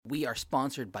we are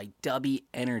sponsored by Dubby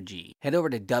Energy. Head over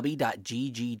to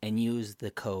dubby.gg and use the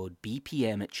code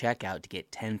BPM at checkout to get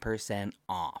 10%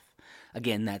 off.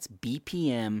 Again, that's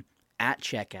BPM at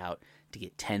checkout to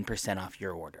get 10% off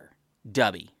your order.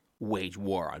 Dubby, wage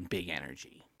war on big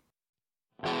energy.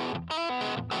 They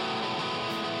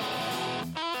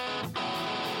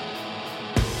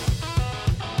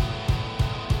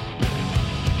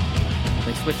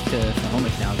switched to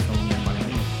Snohomish now. It's only in Bonnie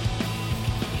Lake.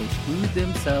 They screwed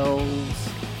themselves.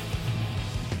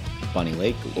 Bonnie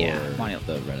Lake or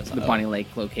the Renaissance? The Bonnie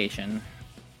Lake location.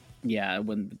 Yeah,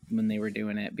 when they were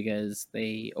doing it because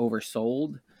they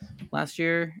oversold last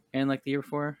year and like the year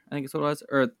before. I think it's what it was.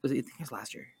 Or I think it was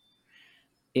last year.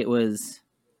 It was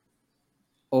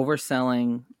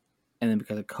overselling, and then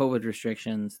because of COVID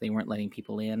restrictions, they weren't letting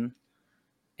people in.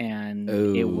 And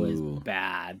It was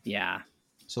bad. Yeah.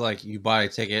 So, like, you buy a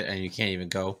ticket and you can't even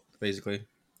go, basically.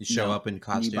 You show up in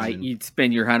costume. You'd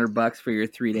spend your $100 for your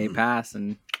 3-day pass,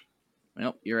 and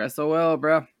well, you're SOL,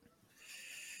 bro.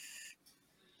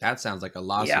 That sounds like a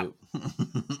lawsuit.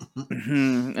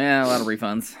 Yeah, a lot of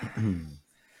refunds.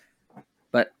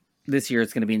 But this year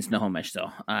it's going to be in Snohomish,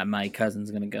 so my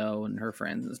cousin's going to go and her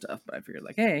friends and stuff. But I figured,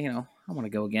 like, hey, I want to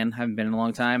go again. Haven't been in a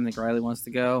long time. I think Riley wants to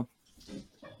go.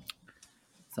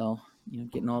 So,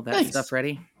 getting all that stuff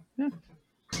ready. Yeah.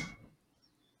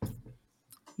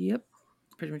 Yep.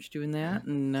 Pretty much doing that.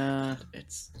 And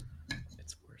it's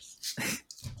worse.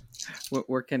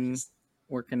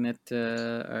 working at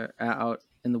out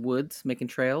in the woods, making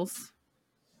trails.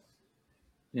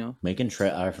 Making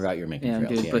trail. I forgot you're making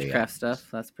trails. Doing bushcraft stuff.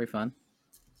 That's pretty fun.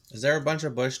 Is there a bunch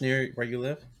of bush near where you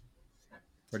live,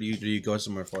 or do you go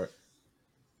somewhere for it?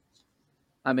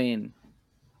 I mean,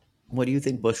 what do you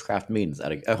think bushcraft means?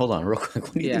 Hold on, real quick.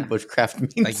 What do you think bushcraft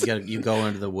means? Like you go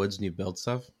into the woods and you build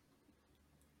stuff.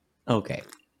 Okay.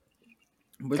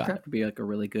 Bushcraft would be like a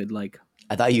really good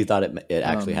I thought you thought it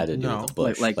actually had to do with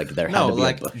bush. Like there had to be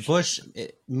a bush. Bush.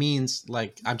 It means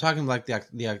I'm talking like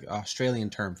the Australian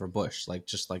term for bush, like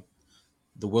just like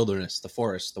the wilderness, the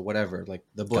forest, the whatever, like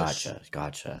the bush.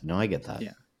 Gotcha. No, I get that.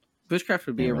 Yeah, bushcraft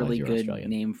would be a really good Australian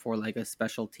name for like a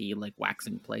specialty like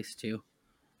waxing place too.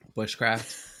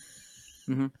 Bushcraft.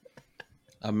 Mm-hmm.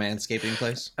 A manscaping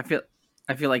place. I feel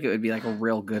like it would be like a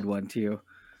real good one too,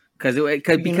 because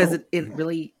it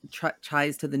really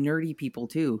ties to the nerdy people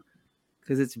too.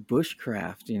 Because it's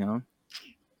bushcraft,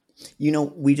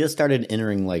 we just started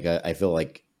entering I feel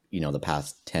like, the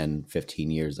past 10,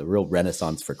 15 years, a real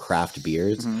renaissance for craft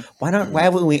beers. Mm-hmm. Why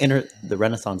haven't we enter the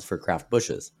renaissance for craft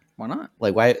bushes? Why not?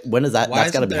 When is that? Why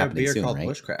That's got to be there happening a beer soon, called right?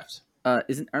 Bushcraft?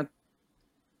 Aren't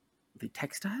the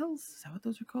textiles? Is that what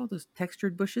those are called? Those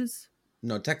textured bushes?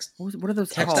 No, what are those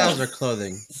textiles called? are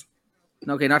clothing.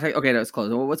 Okay, okay, that's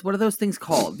close. What are those things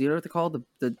called? Do you know what they're called?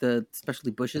 The specialty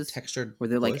bushes, Textured, where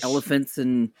they're bush? like elephants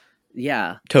and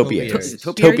Topiaries.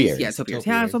 Topiaries. Yeah, topiaries.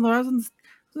 Yeah, I was on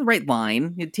the right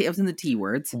line. I was in the T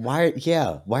words. Why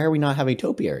are we not having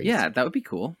topiaries? Yeah, that would be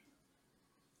cool.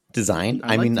 Design.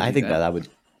 I think that would.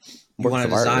 You want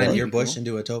to design your bush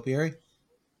into a topiary?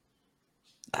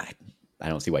 I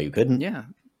don't see why you couldn't. Yeah,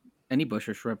 any bush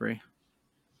or shrubbery.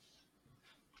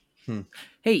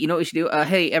 Hey, you know what we should do?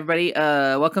 Hey, everybody,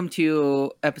 welcome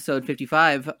to episode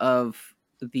 55 of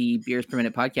the Beers Per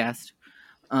Minute podcast.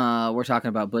 We're talking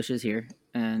about bushes here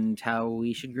and how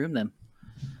we should groom them.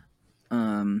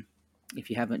 If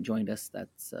you haven't joined us,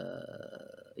 that's,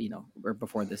 or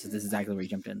before this is exactly where you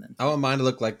jumped in then. I want mine to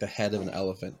look like the head of an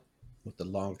elephant with the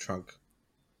long trunk.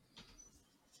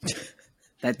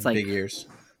 That's like big ears.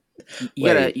 You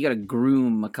gotta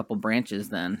groom a couple branches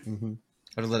then. Mm-hmm.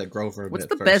 Gotta let it grow for a bit.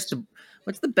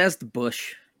 What's the best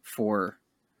bush for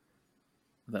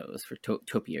those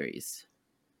topiaries?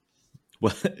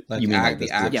 What you mean?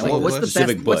 What's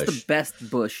the best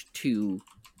bush to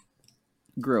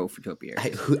grow for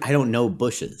topiaries? I don't know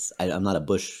bushes. I'm not a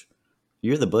bush.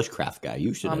 You're the bushcraft guy.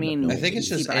 You should. I think it's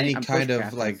just any kind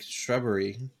of like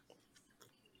shrubbery.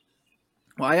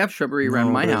 Well, I have shrubbery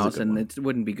around my house, and it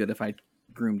wouldn't be good if I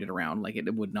groomed it around. Like it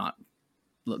would not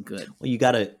look good. Well, you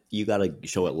gotta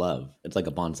show it love. It's like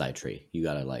a bonsai tree. You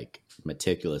gotta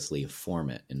meticulously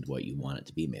form it into what you want it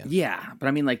to be, man. Yeah, but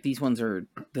I mean, these ones are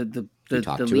the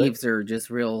leaves are just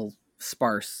real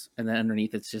sparse, and then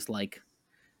underneath it's just like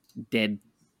dead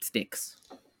sticks.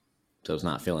 So it's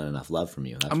not feeling enough love from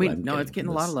you. That's it's getting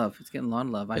a lot of love. It's getting a lot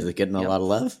of love. Is it getting a lot of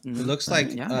love? It looks like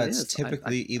it's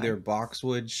typically either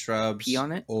boxwood shrubs pee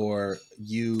on it? or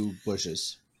yew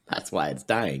bushes. That's why it's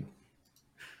dying.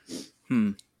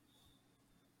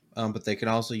 But they can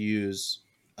also use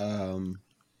privet.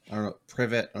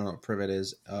 I don't know what privet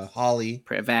is. Holly.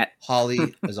 Privet.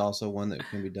 Holly is also one that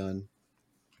can be done.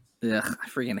 Ugh, I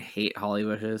freaking hate holly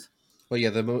bushes. Well, yeah,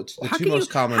 the How two can most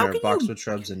you- common how are can you- boxwood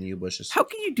shrubs and yew bushes. How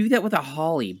can you do that with a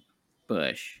holly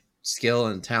bush? Skill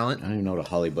and I talent. don't even know what a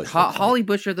holly bush looks like. Holly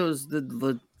bush are those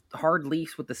the hard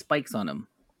leaves with the spikes on them.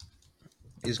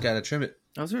 You just gotta trim it.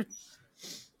 Those are.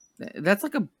 That's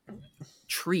like a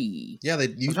tree. Yeah, you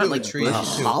Those do it aren't with like trees A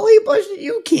too. holly bush?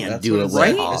 You can't That's do what it it's with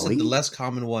right? like. It's holly. the less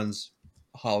common ones.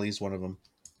 Holly's one of them.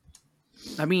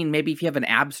 I mean, maybe if you have an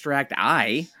abstract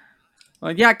eye.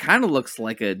 Well, yeah, it kind of looks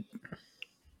like a.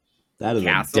 That is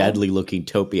castle. a deadly looking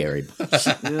topiary.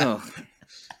 Ugh.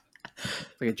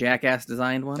 Like a jackass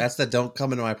designed one. That's the don't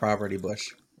come into my property bush.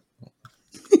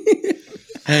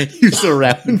 you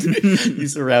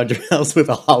surround your house with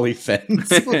a holly fence.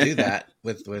 People do that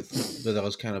with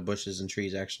those kind of bushes and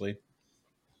trees. Actually,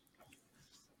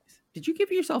 Did you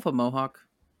give yourself a mohawk?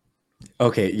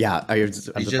 Okay, yeah. I'm just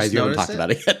surprised you haven't talked noticed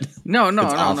about it yet. No. It's No.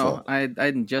 awful. I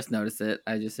didn't just notice it.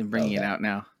 I just am bringing it Okay. out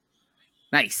now.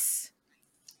 Nice.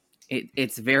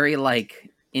 It's very like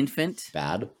infant.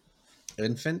 Bad.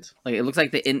 infant. Like it looks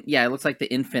like it looks like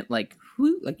the infant like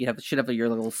whoo, like you should have your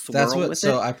little swirl That's what. with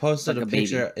So it. I posted like a a baby.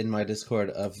 picture in my Discord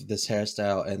of this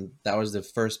hairstyle, and that was the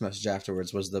first message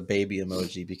afterwards was the baby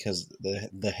emoji because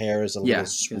the hair is a Yeah, little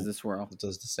because swoop. the swirl. It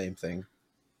does the same thing.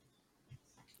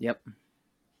 Yep.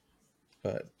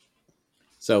 But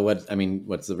So what's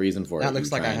the reason for it? that looks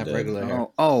You like I trying have to- regular hair.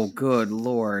 Oh, good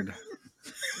lord.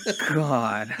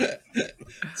 God,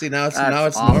 See now it's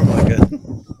That's normal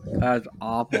again. that's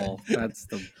awful. That's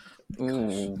the.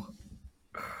 Ooh.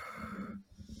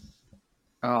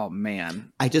 Oh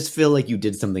man. I just feel like you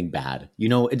did something bad. You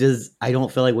know, it is. I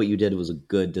don't feel like what you did was a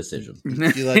good decision.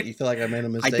 You feel like I made a I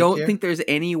mistake. don't here? think there's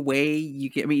any way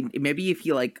you can. I mean, maybe if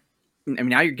you like. I mean,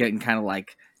 now you're getting kind of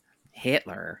like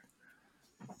Hitler.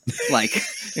 Like.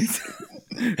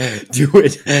 Do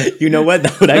it. You know what?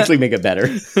 That would actually make it better.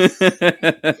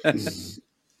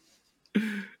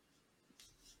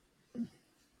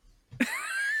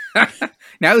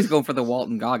 Now he's going for the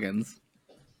Walton Goggins.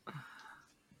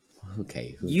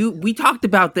 Okay. We talked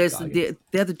about this Goggins.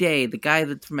 the other day. The guy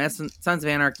that's from Sons of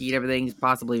Anarchy and everything is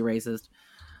possibly racist.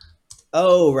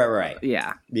 Oh, right.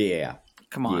 Yeah, Yeah.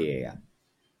 come on. Yeah.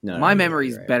 No, My you're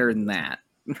memory's right. better than that.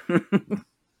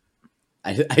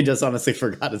 I just honestly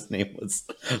forgot his name was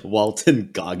Walton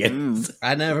Goggins.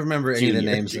 I never remember any of the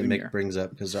Junior. names that Junior. Mick brings up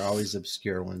because they're always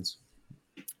obscure ones.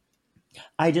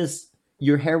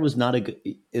 Your hair was not a good.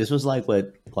 This was like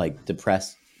what like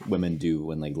depressed women do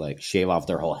when like shave off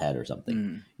their whole head or something.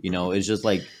 Mm. You know, it's just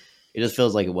like it just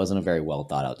feels like it wasn't a very well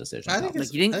thought out decision. I think Like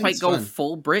It's- you didn't I think quite it's go fun.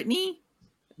 full Britney,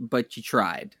 but you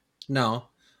tried. No,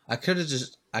 I could have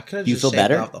just You feel shaved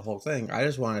better? off the whole thing. I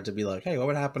just wanted to be like, hey, what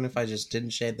would happen if I just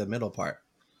didn't shave the middle part?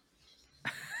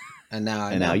 And now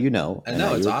I and know. now you know. I and know,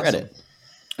 now it's you regret awesome. it.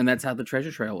 And that's how the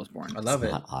treasure trail was born. I love It's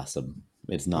it. not awesome.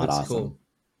 It's not It's awesome. cool.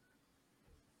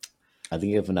 I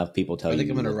think if enough people tell I you,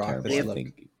 think I'm you gonna look rock terrible, this I look.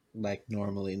 think Like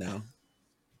normally now.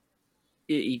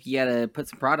 You gotta put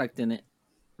some product in it.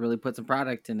 Really put some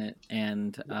product in it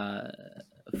and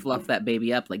fluff that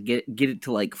baby up. Like get it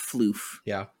to like floof.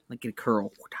 Yeah. Like get a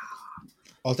curl.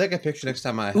 I'll take a picture next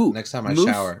time I Ooh, mousse.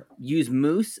 shower. Use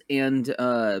mousse and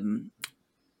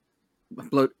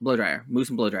blow dryer. Mousse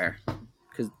and blow dryer.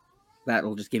 Because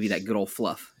that'll just give you that good old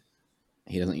fluff.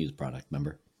 he doesn't use product.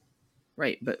 Remember?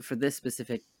 Right, but for this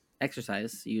specific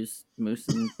exercise, use mousse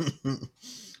and,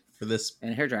 For this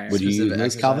and hair dryer. Would you use specific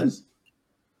mousse, Calvin? exercise.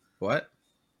 What?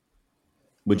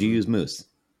 Would you use mousse?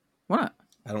 What?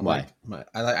 I don't Why? like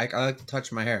I like to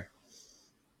touch my hair.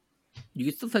 You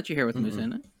can still touch your hair with mousse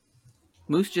in it.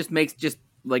 Mousse just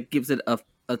gives it a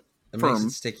It makes firm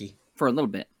it sticky. for a little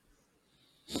bit.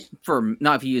 Firm,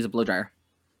 not if you use a blow dryer.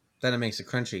 Then it makes it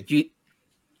crunchy. You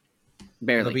It'll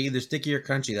barely. be either sticky or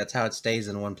crunchy. That's how it stays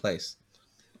in one place.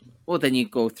 Well, then you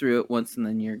go through it once and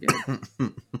then you're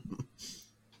good.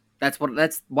 That's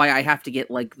why I have to get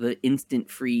like the instant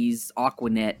freeze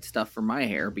Aquanet stuff for my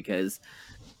hair because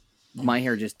my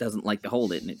hair just doesn't like to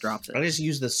hold it and it drops I it. just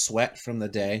use the sweat from the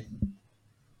day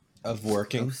of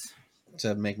working Gross.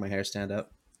 to make my hair stand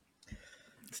up.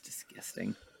 It's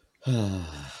disgusting.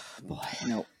 Boy.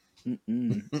 No.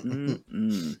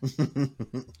 Mm-mm.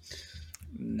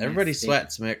 Everybody Nasty.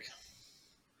 sweats, Mick.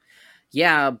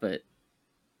 Yeah, but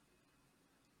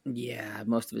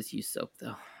most of us use soap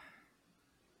though.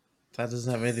 That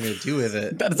doesn't have anything to do with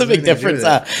it. That's a big difference.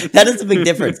 That is a big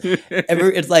difference.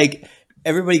 It's like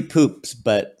everybody poops,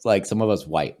 but like some of us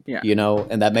wipe. Yeah. You know,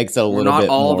 and that makes it a Well, little not bit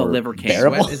all the more liver can.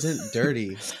 bearable. Sweat isn't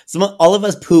dirty. All of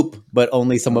us poop, but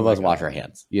only some Oh of my us God. wash our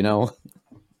hands. You know.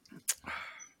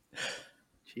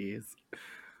 Jeez.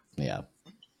 Yeah.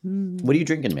 What are you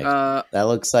drinking, Mick? Uh, That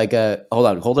looks like a.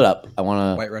 Hold it up. I want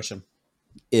to. White Russian.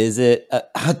 Is it?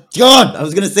 God, I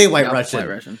was gonna say White yeah, Russian. White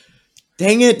Russian.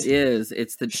 Dang it! It is.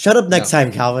 It's the Shut up next No.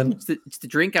 time, Calvin. it's the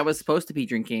drink I was supposed to be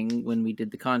drinking when we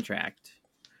did the contract.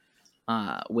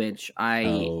 Which Oh,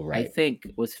 I right. think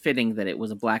was fitting that it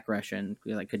was a Black Russian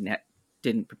because I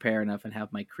didn't prepare enough and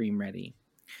have my cream ready.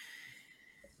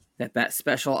 That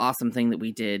special awesome thing that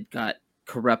we did got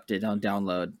corrupted on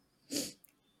download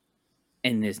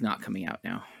and is not coming out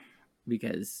now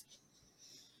because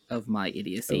of my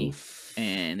idiocy, Oof.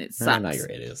 and it No, sucks. not your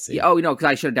idiocy. Yeah, no, because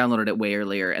I should have downloaded it way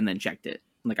earlier and then checked it.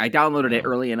 Like I downloaded it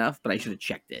early enough, but I should have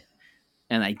checked it,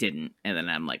 and I didn't. And then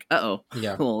I'm like,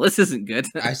 Yeah. well, this isn't good.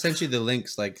 I sent you the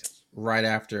links like right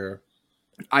after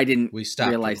I didn't we stopped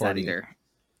realize that recording it. either.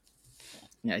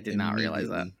 Yeah, I did not realize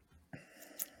that.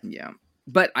 Immediately. Yeah,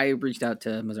 but I reached out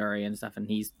to Missouri and stuff, and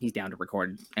he's down to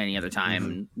record any other time,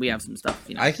 and we have some stuff.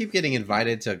 You know. I keep getting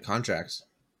invited to contracts.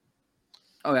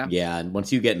 Oh yeah, Yeah, and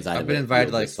once you get inside I've of been it, invited,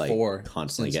 you'll like, just, 4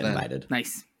 constantly since get then. invited.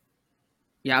 nice.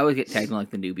 Yeah, I always get tagged in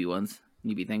like the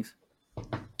newbie things.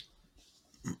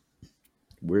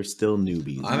 We're still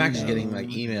newbies. I'm actually getting like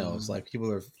emails, like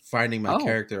people are finding my Oh.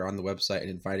 character on the website and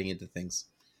inviting it to things.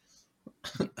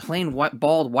 Plain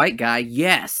bald white guy.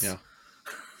 Yes. Yeah.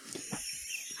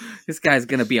 This guy's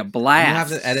gonna be a I'm gonna have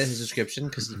blast. to edit his description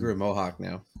because he grew a mohawk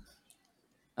now.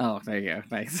 Oh, there you go.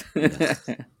 Nice.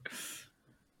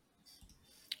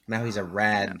 Now he's a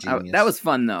rad genius. That was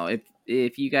fun though.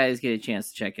 If you guys get a chance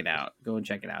to check it out, go and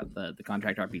check it out. The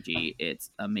Contract RPG. It's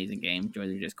an amazing game. Join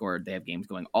their Discord. They have games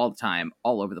going all the time,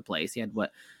 all over the place. He had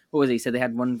what was it? He said they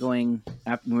had one going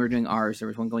after when we were doing ours. There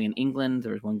was one going in England.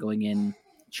 There was one going in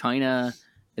China,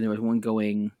 and there was one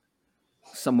going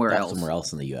somewhere else. Somewhere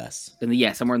else in the U.S.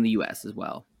 Somewhere in the U.S. as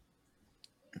well.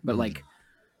 But like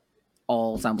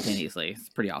all simultaneously, it's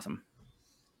pretty awesome.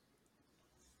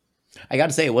 I got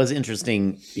to say, it was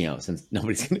interesting, since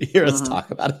nobody's going to hear us Mhm. talk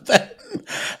about it,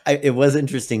 but it was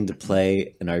interesting to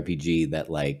play an RPG that,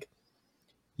 like,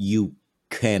 you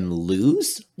can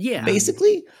lose, Yeah,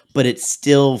 basically, but it's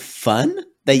still fun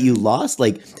that you lost.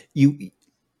 Like,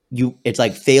 it's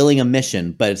like failing a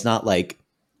mission, but it's not like,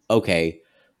 okay,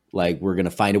 like, we're going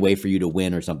to find a way for you to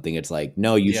win or something. It's like,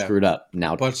 no, you Yeah. screwed up.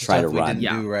 Now bunch of try to stuff we run. didn't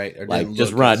Yeah. do right, or Like, didn't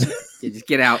just look run. as- Yeah, just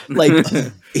get out. Like,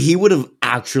 he would have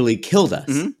actually killed us.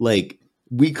 Mhm. Like,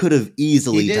 we could have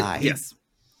easily He did. died. Yes.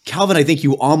 Calvin, I think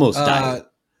you almost died.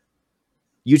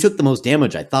 You took the most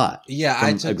damage, I thought. Yeah, From I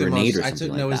a took the grenade most. or I something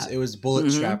took like no. that. It was bullet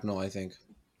Mhm. shrapnel. I think.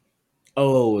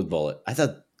 Oh, it was bullet. I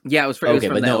thought. Yeah, it was. It was Okay,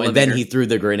 from but the no, and then elevator. he threw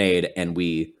the grenade, and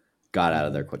we got out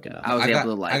of there quick enough. I was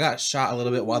able to I got shot a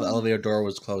little bit while the elevator door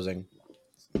was closing.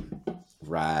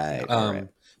 Right. Um,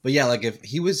 But yeah, like if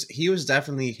he was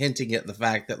definitely hinting at the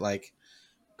fact that like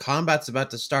combat's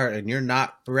about to start and you're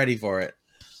not ready for it.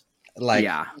 Like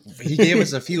yeah, he gave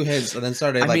us a few hints and then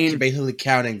started I like mean, basically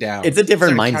counting down. It's a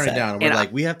different Started mindset. Counting down, and we're And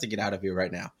like, we have to get out of here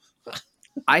right now.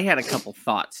 I had a couple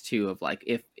thoughts too of like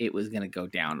if it was gonna go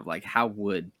down, of like how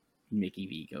would Mickey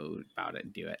V go about it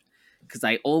and do it? Because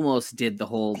I almost did the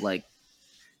whole like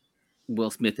Will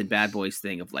Smith and Bad Boys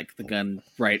thing of like the gun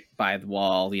right by the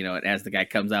wall, and as the guy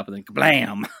comes up and then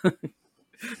kablam,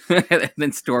 and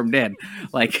then stormed in,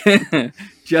 like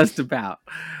just about.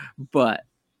 But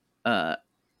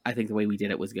I think the way we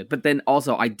did it was good. But then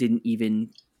also I didn't even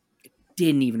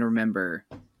remember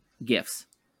gifts.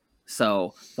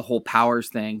 So the whole powers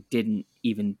thing didn't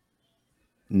even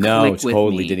No, click with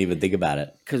totally me. didn't even think about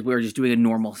it. because we were just doing a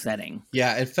normal setting.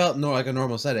 Yeah, it felt more like a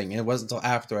normal setting, and it wasn't until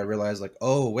after I realized, like,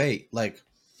 oh wait, like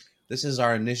this is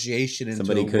our initiation into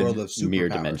Somebody a world of could mirror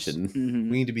superpowers. dimension. Mhm.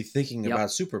 We need to be thinking Yep. about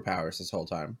superpowers this whole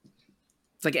time.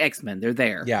 It's like X-Men; they're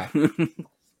there. Yeah.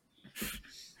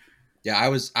 Yeah, I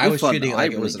was It was fun, treating it though.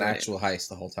 like I it was an really enjoyed actual heist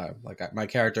the whole time. Like my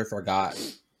character forgot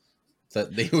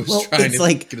that they was Well, trying it's to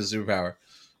like- get a superpower.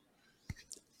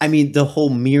 I mean, the whole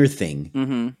mirror thing,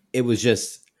 hmm it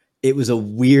was a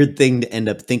weird thing to end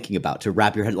up thinking about, to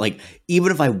wrap your head. Like,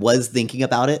 even if I was thinking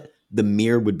about it, the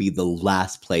mirror would be the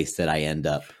last place that I end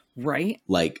up, Right?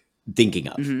 like, thinking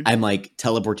of. Mhm. I'm like,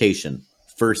 teleportation,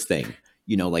 first thing.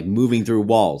 Like moving through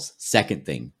walls, second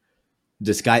thing.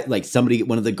 This guy, like somebody,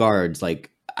 one of the guards, like,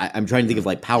 I'm trying to think of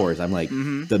like powers. I'm like,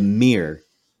 hmm the mirror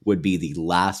would be the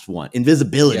last one.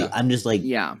 Invisibility. Yeah. I'm just like,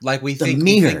 Yeah. Like we The think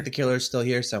mirror. the killer's still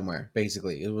here somewhere.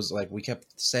 Basically, it was like we kept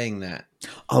saying that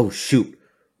oh shoot,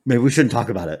 maybe we shouldn't talk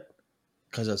about it.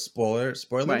 because of spoilers.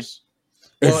 It's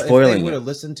Well, if spoiling they would it. have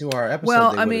listened to our episode,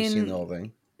 Well, they I would have seen mean- the whole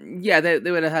thing. Yeah, they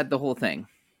would have had the whole thing.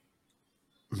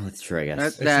 That's true, I guess.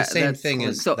 It's the same that's thing cool.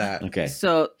 as So- that. Okay.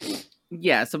 So,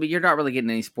 yeah, but you're not really getting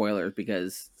any spoilers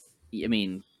because, I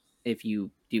mean, if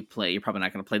you do play, you're probably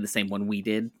not going to play the same one we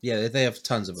did Yeah, they have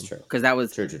tons of them. That's true. because that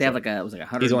was True, they have true. like it was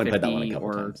like He's only played that one a 150 couple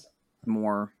or times.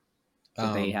 more.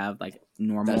 That they have like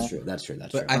normal. That's true. That's true.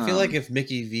 That's But true. I feel like Um, if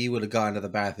Mickey V would have gone to the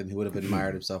bathroom, he would have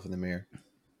admired himself in the mirror.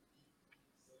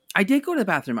 I did go to the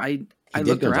bathroom. I did looked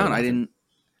go to the around. I bathroom. didn't.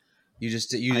 You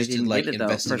just I did didn't like get it, though.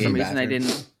 For investigate some reason, I bathroom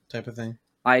didn't. type of thing.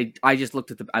 I just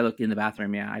looked at the. I looked in the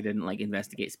bathroom. Yeah, I didn't like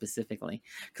investigate specifically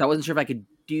because I wasn't sure if I could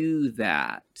do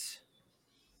that.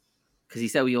 Because he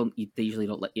said they usually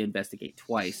don't let you investigate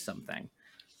twice something.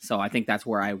 So I think that's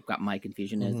where I got my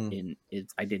confusion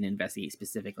is I didn't investigate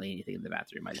specifically anything in the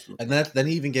bathroom. I just looked. And then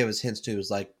he even gave us hints too. It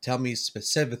was like, tell me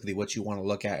specifically what you want to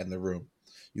look at in the room.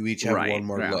 You each have Right, one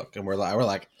more yeah. look, and we're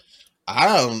like, I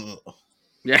don't know.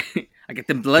 Yeah, I get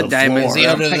them blood The diamonds. Is he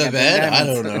under I the got them bed? I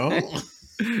diamonds.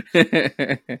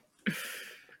 don't know.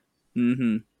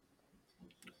 Mm-hmm.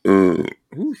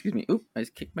 Ooh, excuse me. Oop, I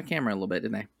just kicked my camera a little bit,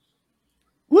 didn't I?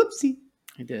 Whoopsie.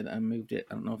 I did. I moved it.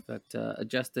 I don't know if that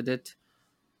adjusted it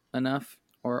enough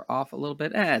or off a little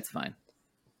bit. It's fine.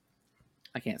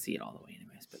 I can't see it all the way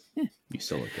anyways, but You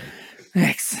still look good.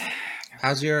 thanks.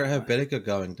 How's your Habitica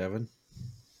going, Devin?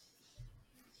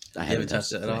 I You haven't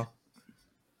touched it at today. all?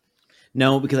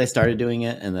 No, because I started doing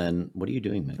it, and then what are you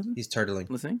doing, man? He's turtling.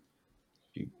 Listening?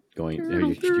 You're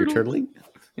turtling?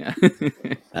 Yeah.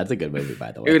 That's a good movie,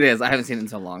 by the way. It is. I haven't seen it in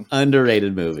so long.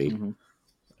 Underrated movie. Mhm.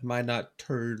 Am I not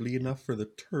turtly enough for the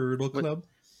Turtle Club?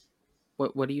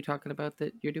 What are you talking about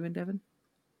that you're doing, Devin?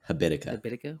 Habitica.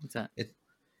 Habitica? What's that?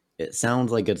 It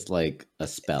sounds like it's like a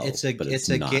spell, but it's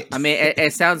not. I mean,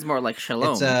 it sounds more like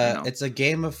Shalom. It's a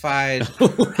gamified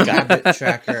Oh, habit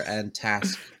tracker and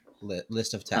task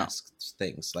list of tasks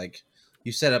things. Like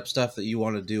you set up stuff that you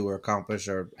want to do or accomplish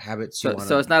or habits you want to.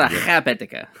 So it's not a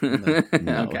Habitica.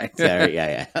 No, Okay. Sorry,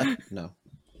 yeah. No.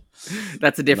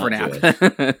 That's a different Not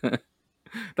app.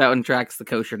 That one tracks the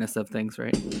kosherness of things,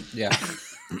 right? Yeah.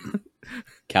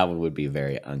 Calvin would be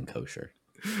very unkosher.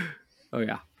 Oh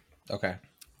yeah. Okay.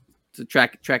 So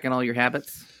tracking all your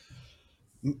habits,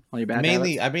 all your bad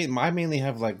Mainly, habits? I mainly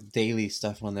have like daily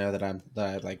stuff on there that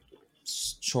I like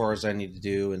chores I need to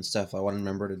do and stuff I want to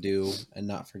remember to do and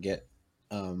not forget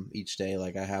each day.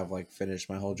 Like I have like finished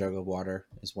my whole jug of water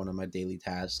is one of my daily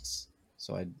tasks.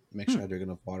 So I make sure I drink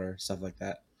enough water, stuff like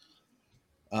that.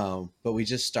 But we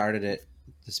just started it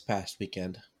this past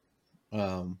weekend.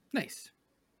 Nice.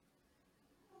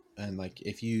 And like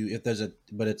it's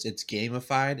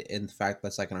gamified in the fact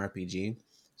that's like an RPG.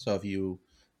 So if you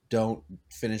don't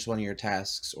finish one of your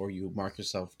tasks or you mark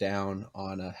yourself down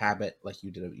on a habit, like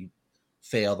you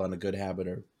failed on a good habit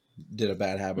or did a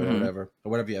bad habit or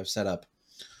whatever you have set up,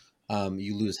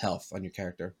 you lose health on your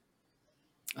character.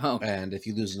 Oh, And if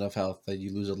you lose enough health, then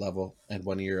you lose a level and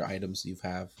one of your items you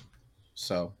have.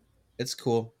 So it's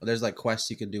cool. There's like quests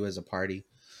you can do as a party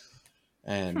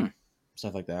and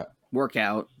stuff like that.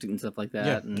 workout and stuff like that.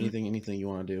 Yeah, and anything you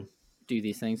want to do. do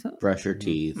these things. Huh? Brush your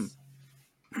teeth,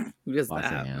 Who does wash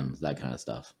your that? hands, that kind of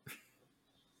stuff.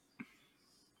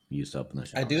 Use soap in the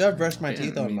shower. I do have brushed my Yeah,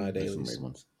 teeth I on mean, my There's some dailies. weird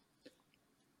ones.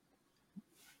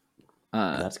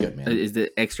 Uh, That's good, man. is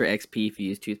the extra XP if you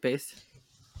use toothpaste?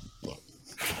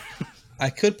 I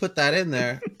could put that in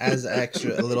there as a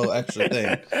little extra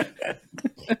thing.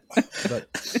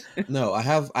 But no, I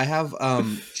have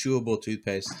chewable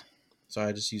toothpaste. So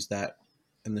I just use that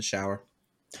in the shower.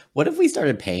 What if we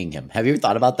started paying him? Have you ever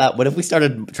thought about that? What if we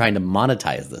started trying to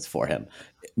monetize this for him?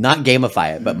 Not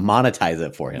gamify it, but monetize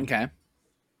it for him. Okay.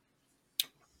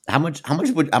 How much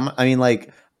would I mean,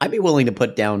 like, I'd be willing to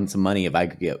put down some money if I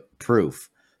could get proof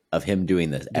of him doing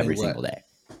this every what? single day.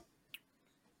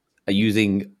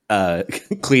 Using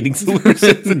cleaning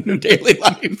solutions in your daily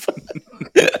life.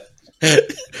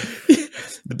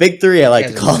 The big three, I like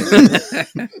to call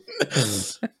them.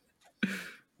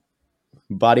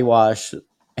 Body wash,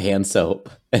 hand soap,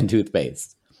 and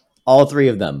toothpaste. All three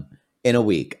of them in a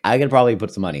week. I could probably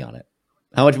put some money on it.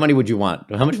 How much money would you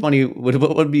want? How much money what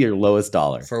would be your lowest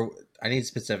dollar I need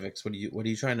specifics. What are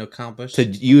you trying to accomplish? to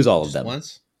use all of Just them?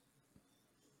 once?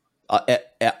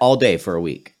 All day for a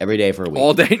week. Every day for a week.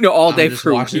 All day? No, all day I'm just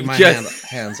for washing my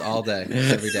hands all day,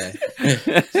 every day.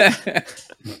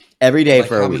 Every day Like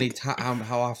for a week.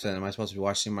 how often am I supposed to be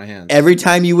washing my hands? Every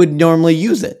time you would normally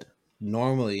use it.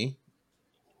 Normally,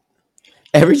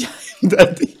 Every time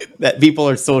that people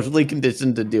are socially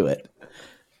conditioned to do it.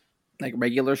 like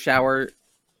regular shower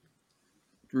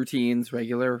routines,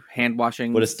 regular hand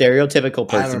washing. What a stereotypical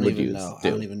I person don't would even use. know. Do.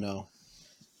 I don't even know.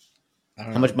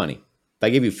 How much money? If I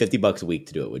gave you $50 a week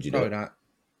to do it, would you do Probably it? not.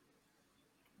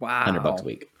 Wow. $100 a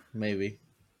week. Maybe.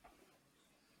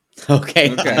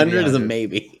 Okay, Okay. 100 is a Yeah.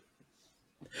 maybe.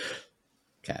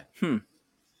 Okay.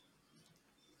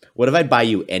 What if I buy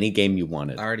you any game you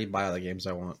wanted? I already buy all the games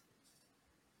I want.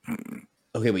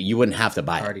 Okay, but you wouldn't have to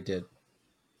buy I it. already did.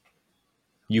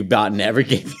 You bought in every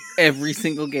game. Every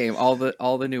single game, all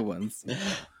the new ones.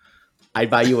 I'd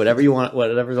buy you whatever you want,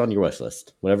 whatever's on your wish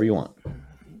list, whatever you want.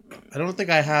 I don't think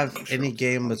I have any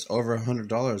game that's over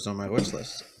 $100 on my wish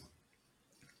list.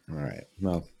 All right.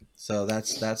 Well, So that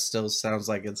still sounds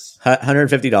like it's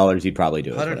 $150. You'd probably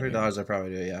do it. $150. I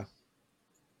probably do. Yeah.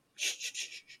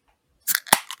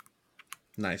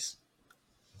 Nice.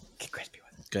 Get crispy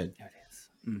with it. Good. There it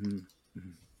is.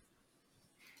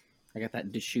 I got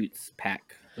that Deschutes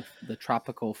pack, the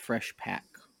tropical fresh pack.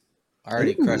 I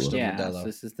already Ooh. crushed Yeah, a so Modelo.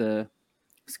 this is the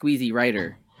Squeezy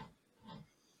Rider.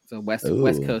 It's a West Ooh.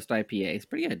 Coast IPA. It's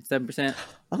pretty good, 7%.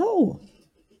 Oh,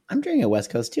 I'm drinking a West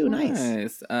Coast too.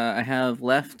 Nice. I have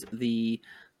left the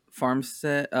Farm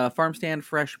Stand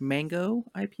Fresh Mango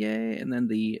IPA, and then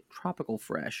the Tropical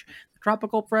Fresh. The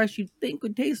Tropical Fresh you'd think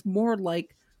would taste more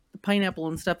like the pineapple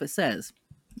and stuff it says.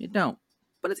 It don't,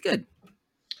 but it's good.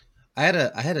 I had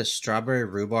a strawberry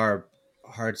rhubarb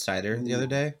hard cider the other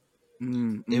day.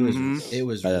 It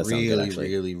was Oh, that sounds good, really actually.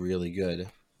 really really good.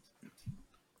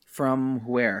 From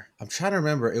where? I'm trying to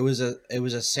remember. It was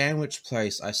a sandwich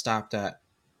place I stopped at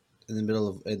in the middle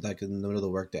of the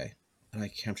workday, and I'm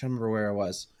trying to remember where it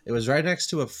was. It was right next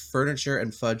to a furniture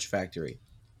and fudge factory.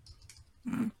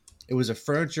 It was a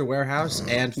furniture warehouse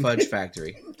and fudge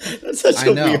factory. That's such I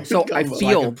a know. weird So I combo.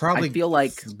 feel, probably I feel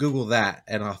like Google that,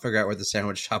 and I'll figure out where the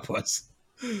sandwich shop was.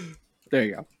 there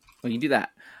you go. When you do that,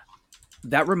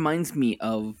 that reminds me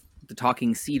of the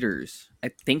Talking Cedars. I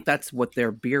think that's what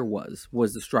their beer was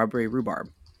the strawberry rhubarb,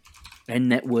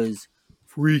 and that was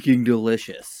freaking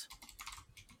delicious,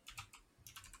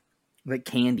 like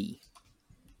candy.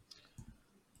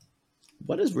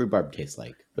 What does rhubarb taste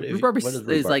like? Rhubarb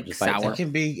is like just by itself? sour. It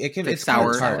can be. Like It's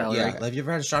sour, sour. sour, Yeah. okay. Have you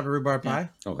ever had a strawberry rhubarb pie?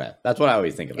 Okay, that's what I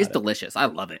always think about. It's it. delicious. I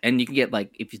love it, and you can get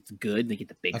like if it's good, they get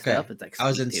the big Okay. stuff. It's like I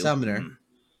was sweet, in too. Sumner.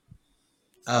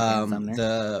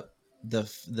 Sumner.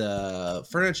 The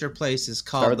furniture place is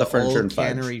Start called with the the furniture Old and fudge.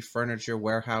 Cannery Furniture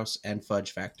Warehouse and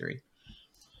Fudge Factory.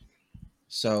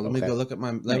 So let me Okay. go look at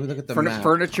let me look at the map.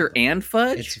 Furniture and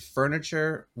fudge. It's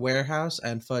furniture warehouse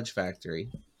and fudge factory.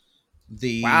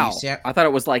 The Wow, I thought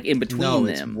it was like in between no,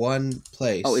 them. it's one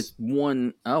place. Oh, it's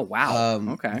one oh wow.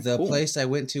 Okay, The cool. place I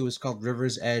went to was called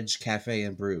River's Edge Cafe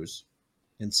and Brews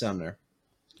in Sumner.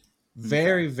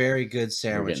 Very, very good We're getting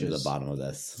sandwiches. to the bottom of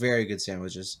this. Very good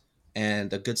sandwiches.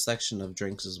 And a good selection of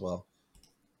drinks as well.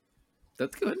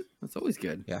 That's good. That's always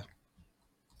good.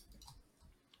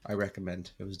 I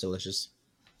recommend. It was delicious.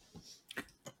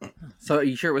 So, are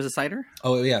you sure it was a cider?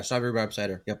 Oh yeah, strawberry rhubarb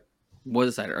cider. Yep. Was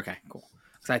a cider? Okay, cool.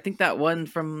 Because I think that one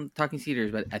from Talking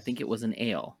Cedars, but I think it was an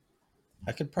ale.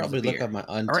 I could probably beer. look up my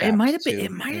Untappd. Or it might have been. too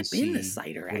It might and have been the see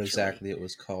cider. What Actually, exactly it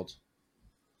was called?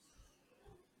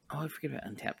 Oh, I forget about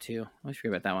Untapped too. I always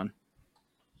forget about that one.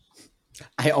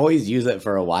 I always use it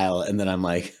for a while, and then I'm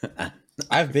like,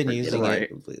 I've been forgetting using it it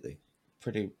completely.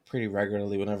 pretty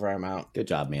regularly whenever I'm out. Good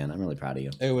job, man. I'm really proud of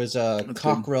you. It was good.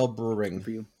 Cockrell Brewing.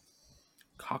 For you,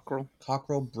 cockerel.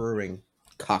 Cockrell Brewing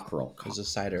Cockerel. was a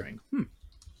cider.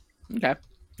 Okay,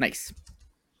 nice.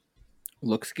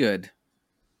 Looks good.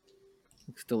 Looks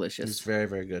It was delicious. very,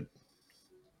 very good.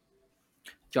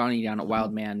 Johnny down at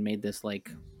Wild Man made this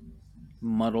like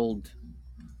muddled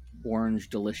orange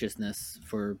deliciousness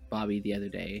for Bobby the other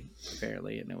day,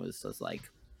 apparently, and it was just like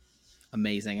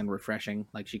amazing and refreshing.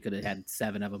 Like she could have had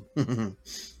 7 of them.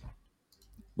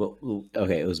 Well,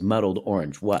 okay, it was muddled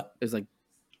orange. What? It was like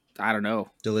I don't know. He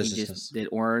Deliciousness. just did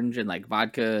orange and like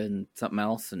vodka and something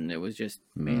else, and it was just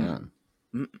Man.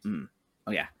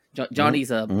 Oh yeah, Johnny's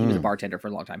he was a Mm. bartender for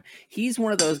a long time. He's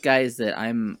one of those guys that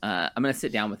I'm gonna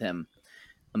sit down with him.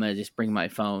 I'm gonna just bring my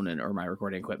phone or my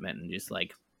recording equipment and just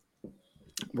like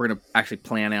we're gonna actually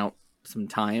plan out some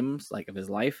times like of his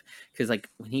life because like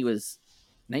when he was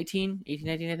 18,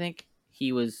 19, I think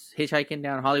he was hitchhiking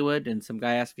down Hollywood and some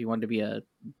guy asked if he wanted to be a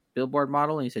billboard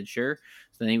model and he said sure.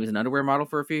 So then he was an underwear model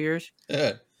for a few years.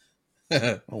 Oh,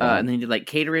 wow. And then he did like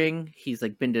catering. He's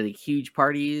like been to like huge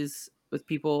parties with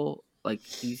people. Like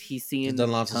he's seen He's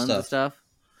done lots of tons stuff.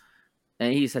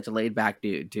 and he's such a laid back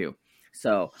dude too.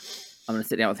 So I'm gonna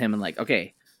sit down with him and like,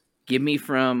 okay, give me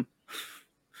from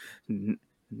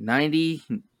 90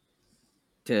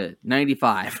 to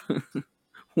 95.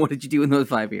 What did you do in those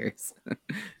 5 years?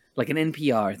 Like an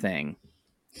NPR thing.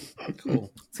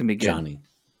 Cool. It's gonna be good. Johnny.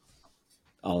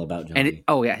 All about Johnny.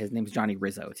 And yeah, his name's Johnny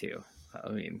Rizzo too. I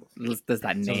mean, does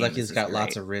that name? Sounds like is he's just got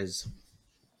lots great. of Riz.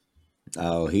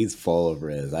 Oh, he's full of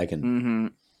Riz. I can. Mm-hmm.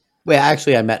 Wait,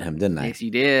 actually, I met him, didn't I? Yes,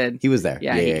 you did. He was there.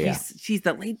 Yeah, Yeah. she's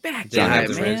the laid back Did he guy,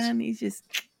 have the Riz? man. He's just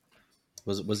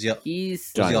Was he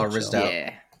He's Johnny all Chill. rizzed out?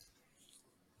 yeah.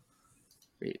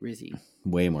 Rizzy.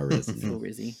 Way more risky. Little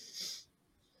Rizzy.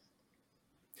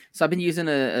 So I've been using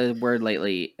a word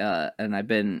lately,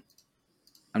 and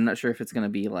I'm not sure if it's going to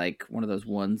be like one of those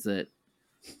ones that,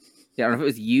 I don't know if it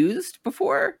was used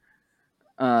before,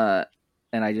 and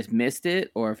I just missed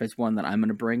it, or if it's one that I'm going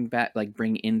to bring back, like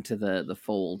bring into the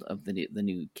fold of the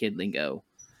new kid lingo.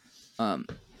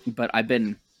 But I've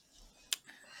been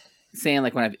saying,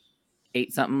 like, when I've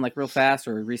ate something like real fast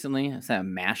or recently, I say I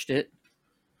mashed it.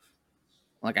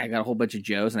 Like, I got a whole bunch of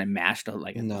Joes and I mashed a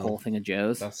whole thing of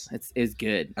Joes. It's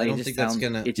good. I Like, don't it think just that's sounds,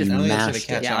 gonna. it just I don't think it's mashed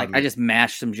gonna it. catch yeah, on. like I just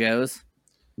mashed some Joes.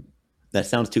 That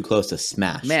sounds too close to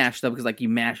smash. Mashed though, because like you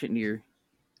mash it into your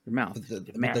mouth.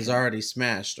 But Mash there's it. already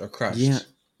smashed or crushed. Yeah.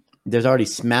 There's already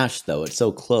smashed though. It's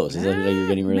so close. It's like you're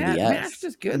getting rid of the S. Mashed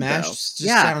is good Mashed though. just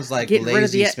Yeah, sounds like getting rid of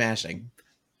lazy the- smashing.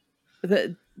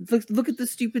 Look at the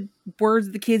stupid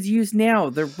words the kids use now.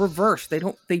 They're reversed. They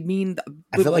mean.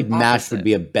 I feel like mash would opposite.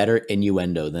 be a better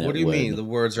innuendo than What do it you would. mean? The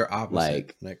words are opposite.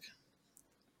 like- Nick.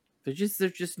 They're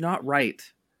just not right.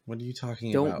 What are you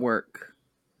talking Don't about? work.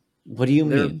 What do you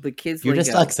They're mean? the kids. You're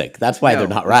lingo. dyslexic. That's why No, they're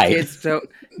not the right. Kids don't.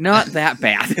 Not that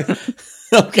bad.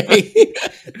 Okay.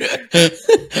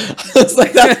 I was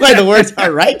like, that's why the words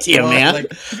are right to you, Well, man. like,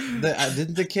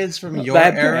 didn't the kids from Not your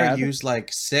that era bad. use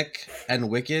like sick and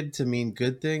wicked to mean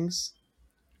good things?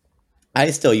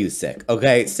 I still use sick.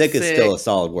 Okay, sick is Sick. still a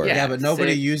solid word. Yeah, Yeah, but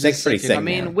nobody sick. uses Sick's pretty sick sick, I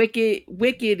anymore. mean,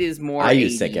 Wicked is more. I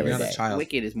use 80s. sick every You're not a day. child.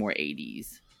 Wicked is more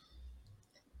 80s.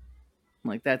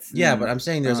 Like that's Yeah, but I'm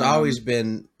saying there's um, always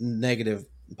been negative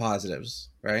positives,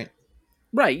 right?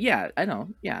 right. Yeah, I know.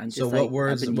 Yeah. I'm just So like, what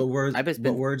words? I've been- What words? I've just What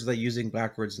been- words are they using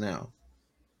backwards now?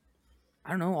 I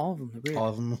don't know all of them. They're weird. All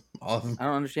of them. All of them. I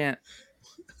don't understand.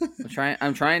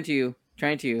 I'm trying to,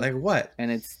 Like what?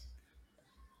 and it's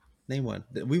Name one.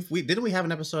 We didn't we have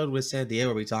an episode with San Diego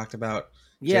where we talked about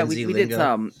yeah. Gen We Z did lingo?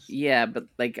 some yeah, but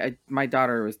like my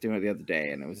daughter was doing it the other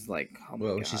day, and it was like, oh my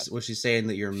Well, god. was she saying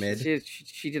that you're mid?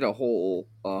 She did a whole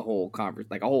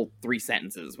conference, like a whole 3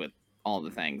 sentences with all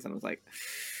the things, and I was like,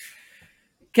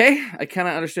 okay, I kind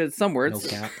of understood some No words.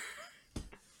 cap.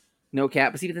 No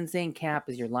cap, but see, then saying cap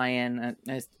is you're lying.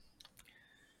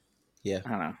 Yeah. I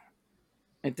don't know.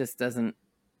 It just doesn't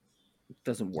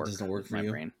work. doesn't work with for my you?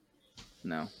 brain.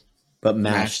 No. But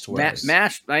mashed. Mashed words.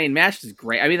 Mashed. I mean, mashed is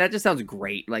great. I mean, that just sounds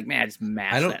great. Like, man, just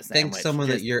mash. I don't that think sandwich. someone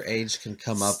Just- at your age can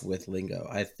come up with lingo.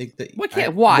 I think that Why can't? I,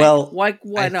 Why? well, why? I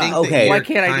Why not? think Okay. that Why you're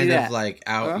can't I do kind that? of like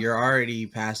out. Huh? You're already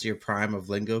past your prime of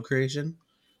lingo creation.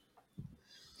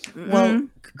 Well, Mhm.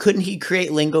 couldn't he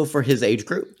create lingo for his age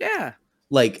group? yeah,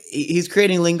 Like he's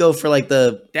creating lingo for like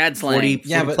the dad slang. 40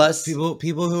 Yeah, but plus.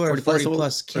 people who are 40 40 plus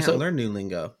plus, or can't so? learn new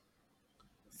lingo.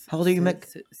 How old are you, Mick?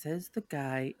 Says the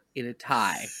guy in a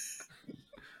tie.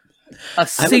 A I'm a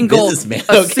single, businessman,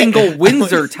 a okay? single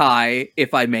Windsor tie,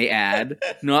 if I may add,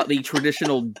 not the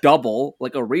traditional double,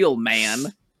 like a real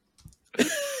man. This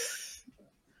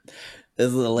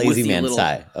is a lazy Wussy man little-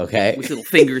 tie. Okay. Which little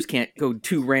fingers can't go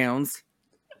 2 rounds.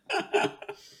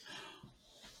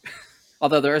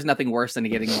 Although there is nothing worse than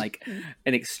getting like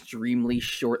an extremely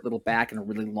short little back and a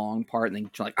really long part, and then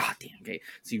you're like, oh damn, okay.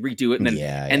 So you redo it, and then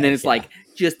Yeah, and then yeah, it's yeah. like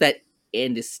just that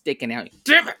end is sticking out.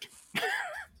 Damn it!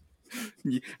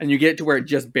 And you get it to where it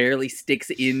just barely sticks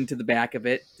into the back of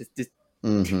it, just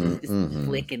Mhm.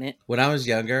 flicking it. When I was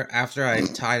younger, after I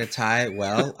tied a tie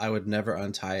well, I would never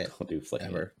untie it I'll do flick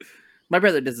ever. My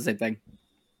brother does the same thing.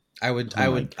 I would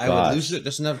Oh my I gosh. would lose it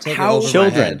just enough to take How- it over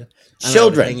Children. my head. And I would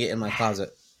Children. hang it in my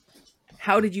closet.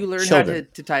 How did you learn Children. how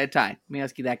to tie a tie? Let me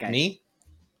ask you that guy. Me?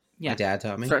 Yeah. My dad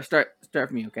taught me. Start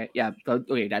from me, okay? Yeah.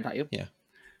 Okay, Dad taught you. Yeah.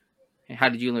 Okay, how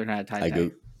did you learn how to tie a I tie?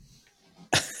 go.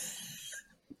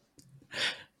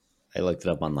 I looked it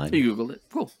up online. You googled it.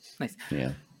 Cool, nice.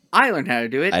 Yeah. I learned how to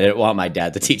do it. I didn't want my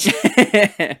dad to teach me.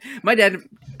 My dad,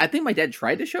 I think my dad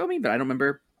tried to show me, but I don't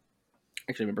remember.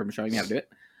 Actually, remember him showing me how to do it.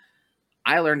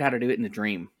 I learned how to do it in a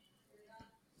dream.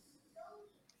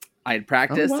 I had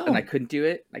practiced Oh, wow. and I couldn't do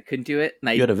it. And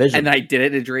I You had a vision. and then I did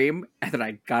it in a dream. And then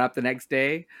I got up the next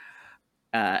day,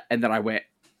 and then I went,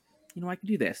 you know, I can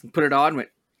do this, and put it on. And went,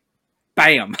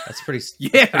 bam! That's pretty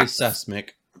Yeah, pretty sus,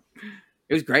 Mick.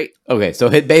 it was great. Okay, so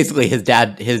basically his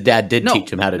dad did No,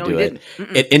 teach him how to no, do he it. didn't.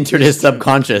 Mm-mm. It entered his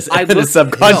subconscious, I and then his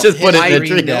looked- subconscious no, put it his in a dream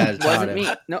dream. dad No, wasn't taught me.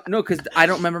 him. No, because I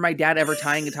don't remember my dad ever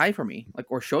tying a tie for me, like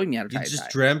or showing me how to You tie a just tie.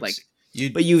 dreamt. Like,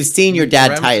 But you've seen your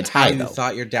dad tie a how tie, you though.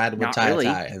 thought your dad would Not tie really.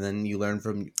 a tie, and then you learn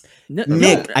from. no,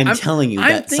 Nick, no, I'm telling you I'm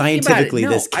that thinking about it. scientifically No,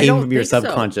 this I came don't from your think so.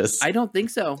 subconscious. I don't think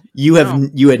so. You have No.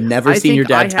 you had never I seen your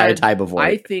think I dad tie a had- tie before.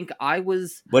 I think I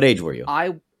was What age were you?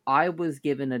 I was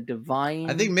given a divine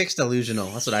I think Mick's delusional.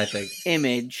 That's what I think.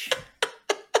 image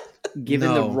given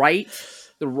No.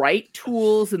 the right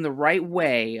tools and the right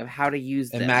way of how to use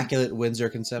them. Immaculate Windsor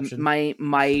conception. My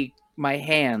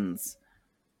hands,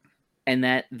 and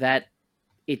that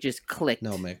it just clicked.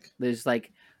 No, Mick. There's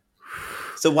like,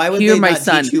 So why would here, they my not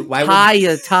son, teach you? tie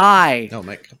a tie. No,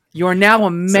 Mick. You are now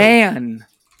a man.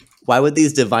 Why would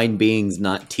these divine beings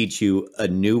not teach you a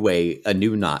new way, a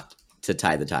new knot to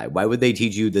tie the tie? Why would they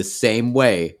teach you the same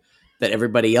way that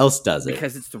everybody else does it?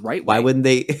 Because it's the right way. Why wouldn't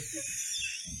they?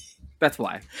 That's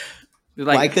why. They're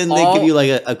like, why couldn't they give you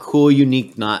like a cool,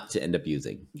 unique knot to end up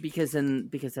using? Because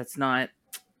that's not.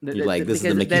 You're like, this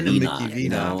is the Mickey then- V Mickey knot, V you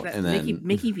knot. know? That- And then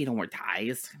Mickey V don't wear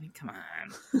ties. I mean, come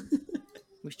on.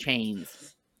 With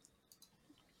chains.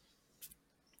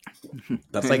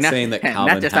 that's like Not- saying that not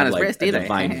Calvin just had on his like wrist a either.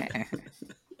 divine.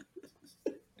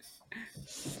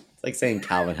 It's like saying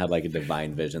Calvin had like a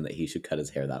divine vision that he should cut his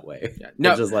hair that way. Yeah.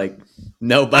 No, No. just like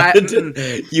no, but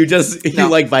you No.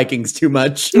 like Vikings too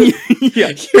much.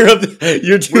 Yeah.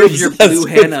 You're too Where's your obsessed blue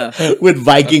henna? with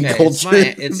Viking Okay, culture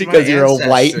it's my because you're a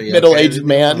white ancestry, middle-aged okay?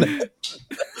 man.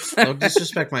 Don't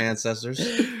disrespect my ancestors.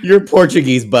 You're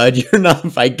Portuguese, bud. You're not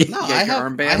Viking. No, You got I your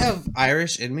have, armband? I have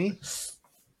Irish in me.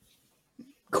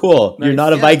 Cool. You're Nice.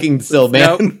 not a Yeah. Viking still,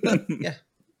 man. Nope. Yeah,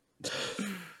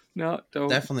 No, don't.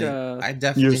 definitely. uh, I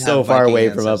definitely. You're have so far Viking away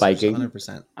from a ancestors, Viking.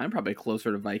 100%. I'm probably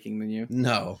closer to Viking than you.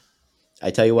 No. I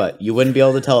tell you what, you wouldn't be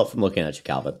able to tell it from looking at you,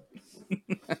 Calvin.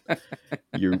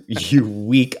 You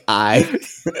weak eye,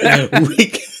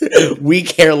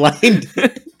 weak hairline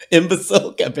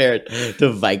imbecile compared to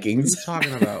What Vikings. are you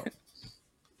talking about?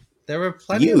 There were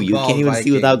plenty You of bald can't even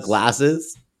see without Vikings.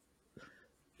 glasses.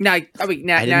 Now, I mean,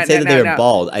 now, I didn't say that they were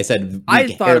bald. I said weak I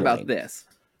thought hairline. about this.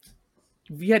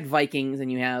 You had Vikings, and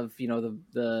you have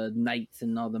the knights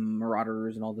and all the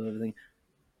marauders and all the everything.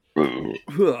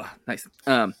 Ugh, nice.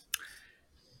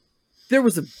 There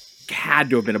had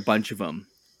to have been a bunch of them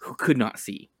who could not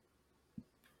see,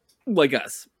 like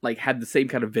us, like had the same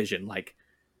kind of vision. Like,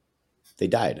 They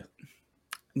died.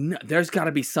 no, there's got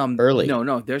to be some Early.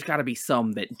 No, there's got to be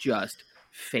some that just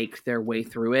faked their way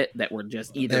through it. That were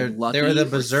just either lucky They were the or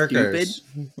berserkers.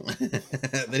 stupid.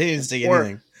 They didn't see Or-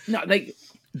 anything. No, like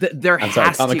there I'm sorry,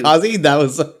 has to. kamikaze. That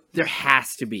was There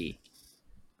has to be.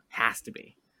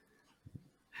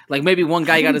 Like maybe one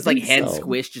guy got his like think head so.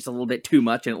 squished just a little bit too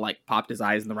much and it like popped his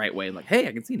eyes in the right way. Like, hey,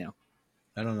 I can see now.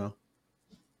 I don't know.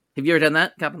 Have you ever done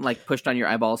that, Captain? Like pushed on your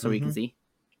eyeball so you can Mhm. see?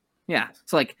 Yeah.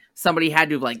 So like somebody had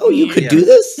to have like oh, you could Yeah. do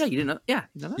this. Yeah, you didn't know. Yeah,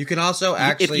 you know that? You can also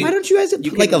actually. Why don't you guys have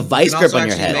You like can- a vice you can grip also on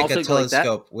your actually head? make Also a go like that.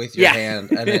 telescope with your Yeah.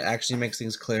 hand, and it actually makes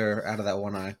things clearer out of that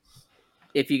one eye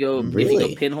If you go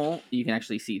Really? pinhole, you can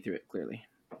actually see through it clearly.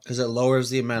 because it lowers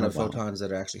the amount Oh, of wow. photons that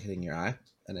are actually hitting your eye,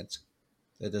 and it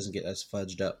doesn't get as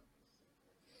fudged up.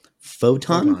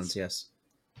 Photons? yes.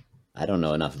 I don't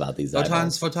know enough about these.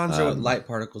 Photons eyeballs. are what Um, light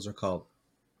particles are called.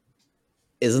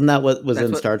 Isn't that what was That's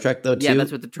in what- Star Trek though? Too. Yeah,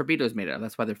 that's what the torpedoes made out of.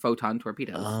 That's why they're photon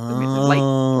torpedoes. They're light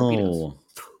torpedoes.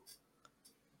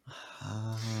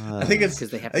 I think it's.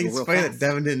 Because they I have to think go it's real funny fast. that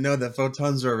Devin didn't know that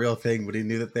photons were a real thing, but he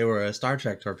knew that they were a Star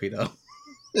Trek torpedo.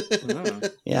 Oh.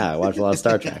 Yeah, I watch a lot of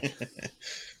Star Trek.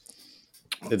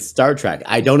 It's Star Trek.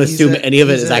 I don't He's assume a- any of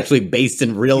it he's is a- actually based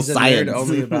in real He's a science. nerd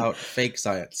only about fake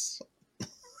science.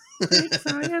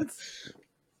 Science.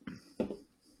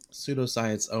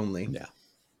 Pseudoscience only. Yeah.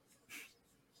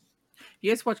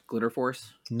 You guys watch Glitter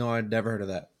Force? No, I'd never heard of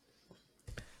that.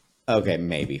 Okay,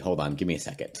 maybe. Hold on. Give me a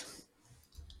second.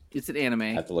 It's an I anime.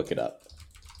 have to look it up.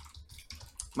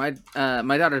 My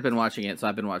daughter's been watching it, so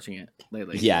I've been watching it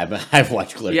lately. Yeah, I've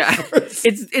watched Glitter. Yeah. Force.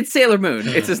 It's Sailor Moon.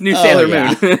 It's this new Oh, Sailor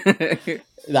yeah. Moon.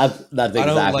 That's exactly I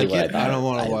don't like what I it. thought. I don't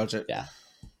wanna watch it. Yeah.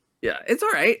 yeah, it's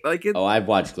all right. Like Oh, I've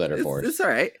watched Glitter Force. it's all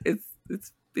right.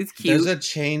 It's cute. There's a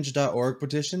change.org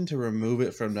petition to remove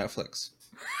it from Netflix.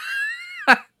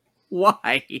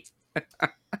 Why?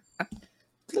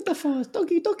 Glitter Force,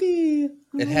 Doki Doki.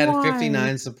 It had Why?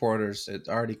 59 supporters. It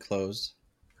already closed.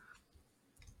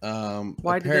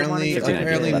 Why did they wanna apparently, get rid of it?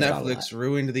 apparently That's not a Netflix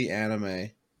ruined the anime.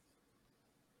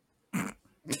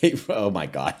 Oh my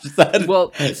gosh. That,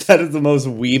 Well, that is the most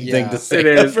weeb thing Yeah. to say. it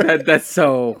is. ever. That's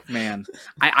so man.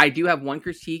 I do have one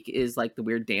critique is like the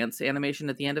weird dance animation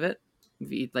at the end of it.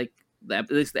 Like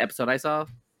at least the episode I saw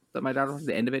that my daughter was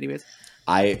the end of it anyways.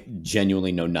 I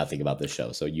genuinely know nothing about this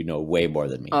show, so you know way more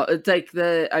than me. Oh, it's like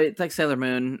it's like Sailor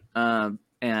Moon,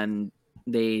 and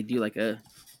they do like a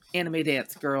anime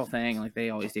dance girl thing, like they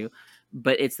always do,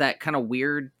 but it's that kind of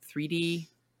weird 3D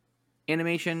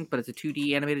animation, but it's a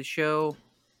 2D animated show.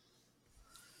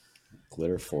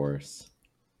 Glitter Force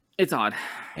It's odd,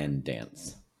 and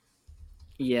dance.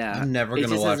 yeah. I'm never it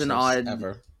gonna just watch has this an odd.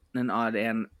 ever.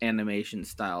 animation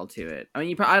style to it. I mean,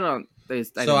 you probably I don't.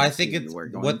 So I think it's we're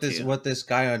going what this to. what this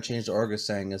guy on Change the Org is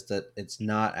saying is that it's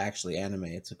not actually anime;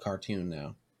 it's a cartoon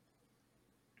now.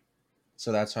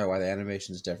 So that's why the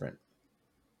animation is different.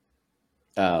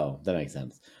 Oh, that makes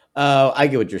sense. Oh, I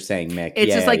get what you're saying, Mick. It's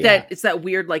Yeah, just like yeah. that. It's that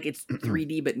weird, like it's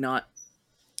 3D, but not.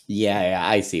 Yeah,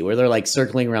 I see. Where they're like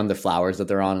circling around the flowers that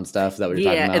they're on and stuff. That we're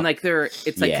talking about. And like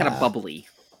it's like kind of Yeah. bubbly.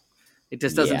 It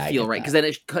just doesn't Yeah, I feel get right that. because then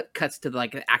it cuts to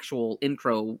like an actual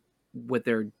intro with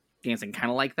their dancing, kind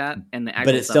of like that, and the actual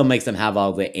But it stuff. still makes them have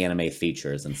all the anime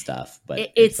features and stuff. But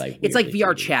It's like weirdly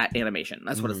VR 3D. chat animation.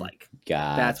 That's what it's like.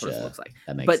 Gotcha. That's what it looks like.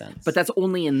 That makes sense. But that's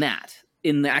only in that.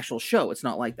 In the actual show, it's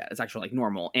not like that. It's actually like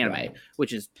normal anime, Right.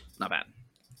 which is not bad.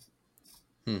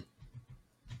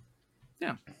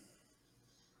 Yeah.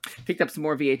 Picked up some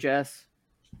more VHS.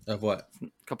 Of what?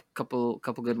 Couple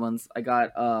good ones. I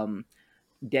got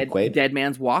Quaid? Dead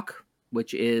Man's Walk,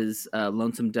 which is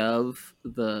Lonesome Dove.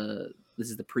 This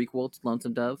is the prequel to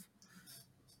Lonesome Dove.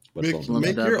 What's Mick, going on?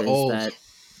 Mick, Dove you're is old. that-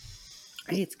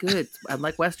 Hey, it's good. I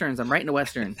like westerns. I'm writing a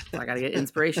western. I gotta get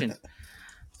inspiration.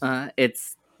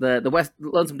 It's the West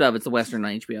Lonesome Dove. It's the western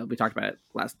on HBO. We talked about it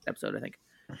last episode, I think.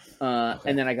 Okay.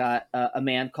 And then I got A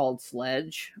Man Called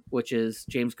Sledge, which is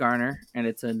James Garner, and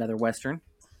it's another western.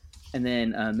 And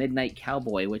then Midnight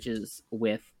Cowboy, which is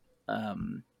with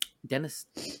Dennis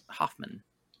Hoffman.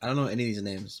 I don't know any of these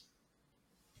names.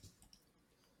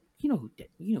 You know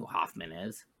who Hoffman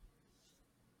is.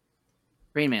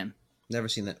 Rain Man. Never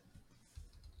seen that.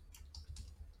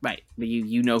 Right. But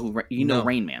you know who you know No.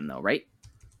 Rain Man though, right?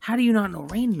 How do you not know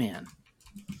Rain Man?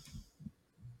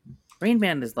 Rain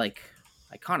Man is like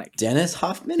iconic. Dennis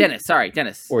Hoffman?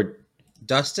 Dennis. Or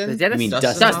Dustin? Dennis? You mean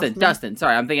Dustin? Hoffman? Dustin.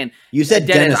 Sorry, I'm thinking you said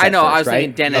Dennis. I know. at I was first, thinking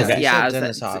right? Dennis. Okay. Yeah, You I said was,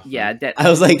 Dennis Hoffman. yeah. I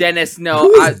was like, Dennis. No,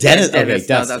 who is Dennis? Okay, No,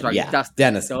 Dustin. that's right. Yeah, Dustin.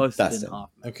 Dennis. Dustin.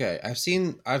 Hoffman. Okay, I've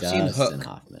seen Dustin Hook.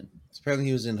 Hoffman. Apparently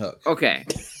he was in Hook. Okay.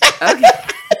 Okay.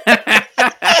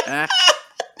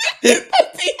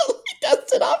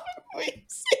 Dustin Hoffman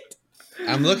movies.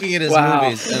 I'm looking at his Wow.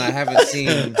 movies and I haven't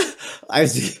seen I've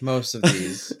seen, most of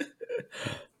these.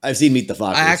 I've seen Meet the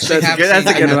Fockers. I actually have That's a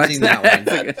seen, good I have one. seen that one.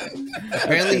 That's a good-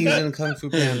 Apparently he's in Kung Fu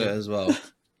Panda as well.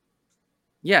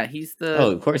 Yeah, he's the.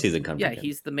 Oh, of course he's in Kung Fu yeah, Panda.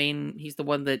 he's the main. He's the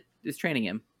one that is training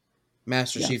him.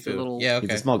 Master Yeah, Shifu. the little- Yeah, He's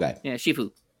okay. a small guy. Yeah,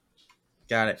 Shifu.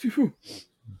 Got it.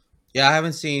 Yeah, I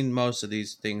haven't seen most of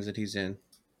these things that he's in.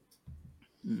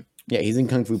 Yeah, he's in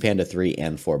Kung Fu Panda 3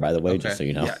 and 4, by the way, Okay. just so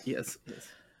you know. Yeah. Yes.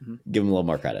 Give him a little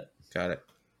more credit. Got it.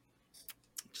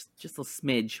 Just a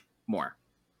smidge more,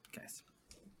 guys.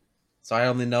 So I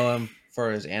only know him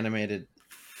for his animated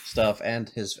stuff and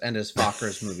his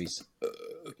Fockers movies.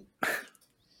 I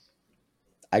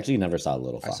actually never saw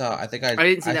Little I Fox. saw. I think I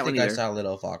didn't see I that think one I either. saw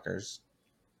Little Fockers.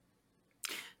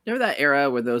 Remember that era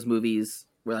where those movies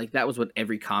were like that was what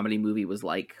every comedy movie was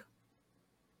like.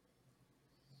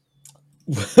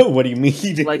 What do you mean?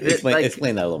 Like, explain, like-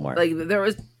 explain that a little more. Like there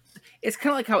was, it's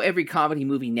kind of like how every comedy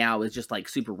movie now is just like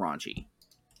super raunchy.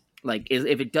 Like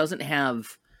if it doesn't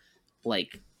have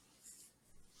like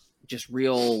just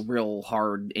real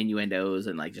hard innuendos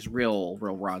and like just real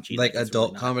raunchy, Like it's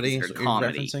adult really not comedy, is considered what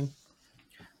you're referencing?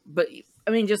 But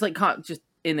I mean, just like just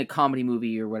in a comedy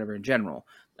movie or whatever in general,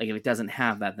 like if it doesn't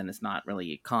have that, then it's not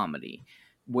really a comedy.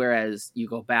 Whereas you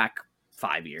go back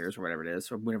 5 years or whatever it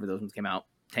is, or whenever those ones came out,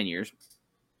 10 years,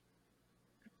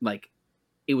 like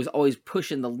it was always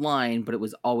pushing the line, but it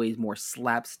was always more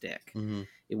slapstick. Mhm.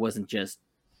 It wasn't just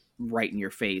right in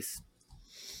your face,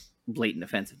 blatant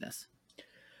offensiveness.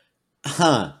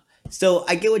 Huh. So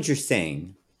I get what you're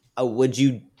saying. Would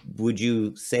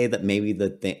you say that maybe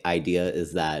the idea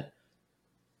is that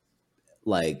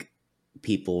like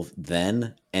people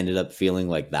then ended up feeling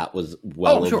like that was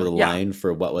well Oh, sure, over the yeah. line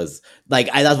for what was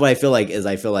like that's what I feel like is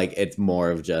I feel like it's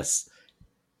more of just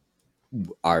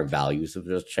our values have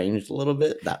just changed a little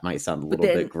bit. That might sound a little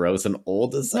then- bit gross and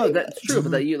old to say. No, that's true.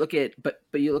 But that you look at, but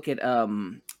you look at,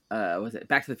 was it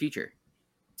Back to the Future?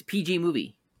 It's a PG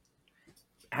movie.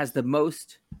 Has the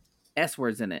most S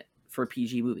words in it for a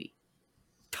PG movie.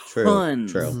 True,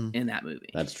 Tons true. in that movie.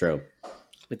 That's true.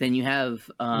 But then you have,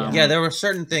 Yeah, there were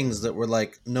certain things that were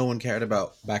like no one cared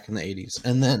about back in the 80s,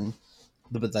 and then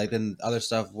but like then other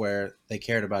stuff where they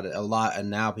cared about it a lot, and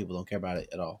now people don't care about it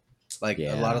at all. Like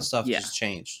a lot of stuff Yeah. just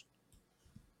changed.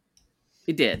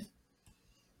 it did.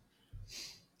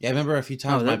 Yeah, I remember a few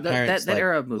times No, my that parents that like,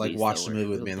 era of movies like watched though the were movie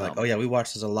with me real and like, dumb. oh yeah, we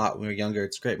watched this a lot when we were younger.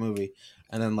 It's a great movie,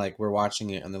 and then like we're watching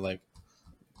it, and they're like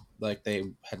they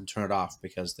had to turn it off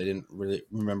because they didn't really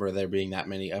remember there being that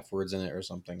many F words in it or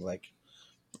something. Like,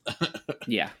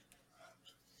 Yeah.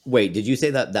 Wait, did you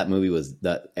say that movie was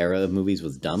that era of movies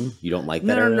was dumb? You don't like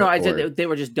that No, era? no. I or- said they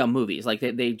were just dumb movies. Like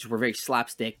they just were very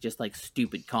slapstick, just like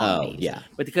stupid comedies. Oh, yeah.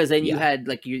 But because then you Yeah. had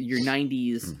like your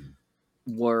 90s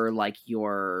Mhm. were like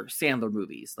your Sandler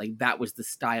movies. Like that was the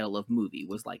style of movie,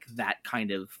 was like that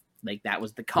kind of like that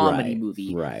was the comedy Right,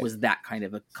 movie, right. was that kind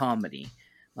of a comedy.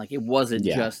 Like it wasn't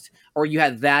Yeah. just, or you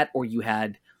had that, or you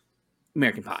had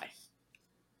American Pie.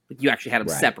 Like you actually had them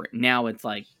Right. separate. Now it's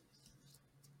like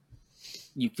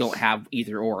you don't have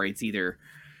either or. It's either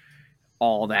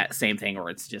all that same thing, or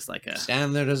it's just like a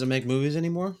Sandler doesn't make movies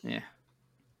anymore. yeah.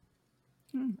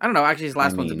 I don't know. Actually, his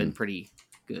last ones have been mean- pretty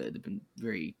good. They've been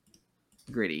very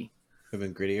gritty. Have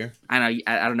been grittier. I know.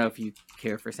 I don't know if you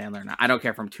care for Sandler or not. I don't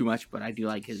care for him too much, but I do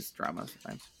like his drama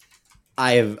sometimes.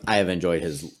 I have enjoyed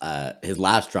his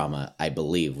last drama. I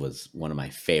believe was one of my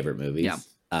favorite movies. Yeah.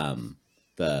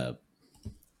 The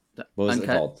The what was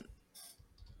Uncut? it called?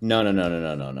 No.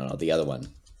 The other one,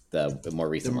 the more The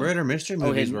recent one. murder mystery Oh,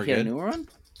 movies he were had a good. newer one.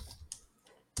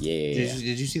 Yeah.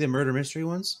 Did you see the murder mystery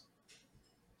ones?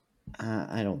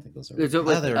 I don't think those are. Is it I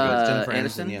with thought they were good. Jennifer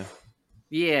Anderson? Aniston, yeah.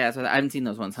 Yeah, so I haven't seen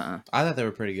those ones, huh? I thought they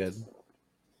were pretty good.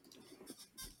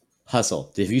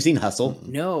 Hustle. Have you seen Hustle?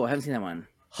 No, I haven't seen that one.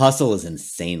 Hustle is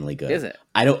insanely good. Is it?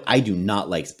 I do not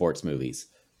like sports movies,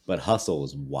 but Hustle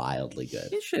is wildly good.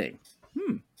 Interesting.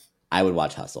 I would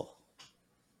watch Hustle.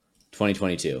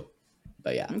 2022.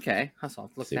 But yeah, Okay,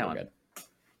 hustle. Look super that one. good.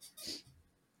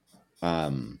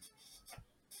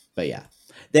 But yeah.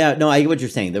 Yeah, no, I get what you're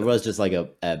saying. There was just like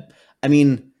I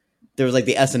mean, there was like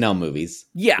the SNL movies.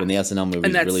 Yeah. When the SNL movies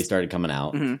that's- really started coming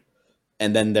out. Mhm.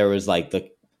 And then there was like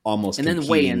the almost And then the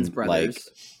competing, Wayans brothers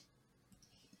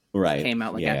right. came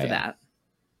out like Yeah, after yeah. that.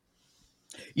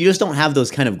 You just don't have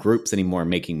those kind of groups anymore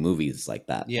making movies like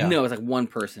that. Yeah. No, it's like one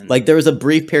person. Like there was a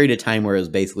brief period of time where it was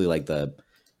basically like the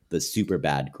super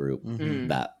bad group Mhm.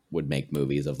 that would make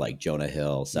movies of like Jonah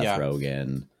Hill, Seth Yeah.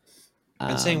 Rogen.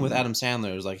 And same with um, Adam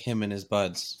Sandler. It was like him and his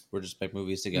buds were just make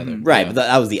movies together. Mhm. Right, Yeah. but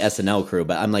that was the SNL crew.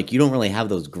 But I'm like, you don't really have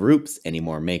those groups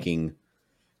anymore making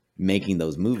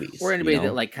those movies. or anybody you know?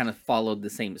 that like kind of followed the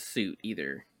same suit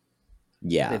either.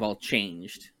 yeah, They've all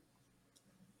changed.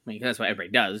 I mean, that's what everybody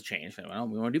does change. Well,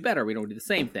 we want to do better. We don't do the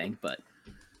same thing. But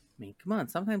I mean, come on.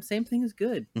 Sometimes same thing is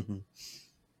good. Mhm.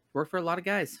 Work for a lot of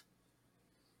guys.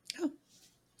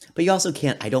 but you also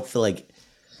can't. I don't feel like.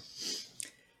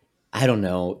 I don't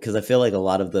know, because I feel like a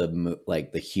lot of the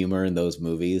like the humor in those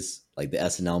movies, like the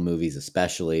SNL movies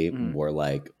especially, Mhm. were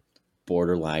like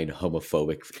borderline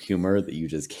homophobic humor that you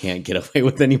just can't get away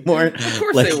with anymore. Of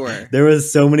course Like, they were. There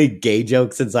was so many gay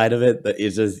jokes inside of it that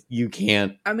it's just you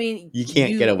can't I mean,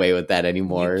 get away with that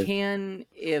anymore. You can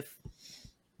if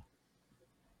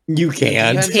You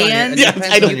can. Depends on Can- your- Yeah,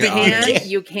 depends I don't on your think you audience. can.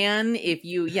 you can if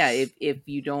you if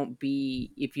you don't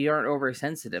if you aren't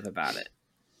oversensitive about it.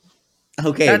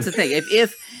 Okay. That's the thing.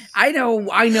 If I know.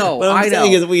 what I'm I know.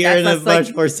 saying is we are in a That's like-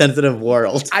 much more sensitive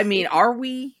world. I mean, are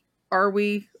we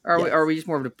just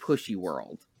more of a pushy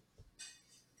world?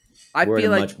 I We're in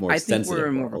feel a like much more I think we're sensitive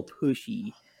in more of a world.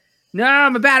 pushy. No,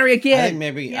 my battery again.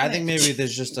 I think maybe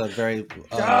there's just a very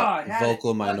God, had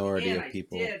vocal it. minority Again, of I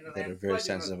people did, and that I are very fucking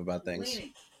sensitive was about things.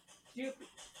 leaning. Stupid.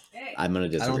 Hey, I'm gonna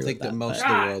disagree. I don't think with that most but-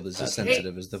 of the God, world is as that's-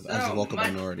 sensitive as the so vocal much.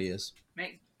 minority is.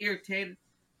 make irritated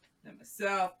at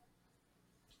myself.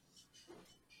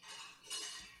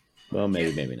 Well,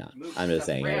 maybe not. Move I'm just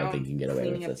stuff saying I don't around, think you can get away with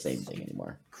cleaning the up same thing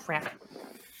anymore. Crap.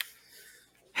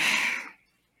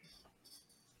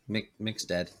 Mick's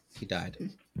dead. He died.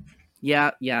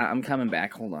 Yeah, I'm coming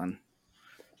back. Hold on.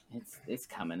 It's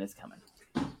coming. It's coming.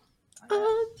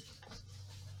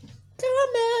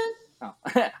 Oh,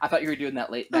 I thought you were doing that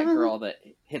girl that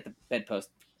hit the bedpost.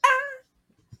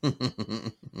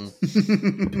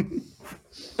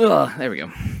 Ugh, there we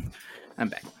go. I'm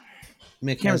back.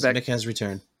 Camera's back. Mick has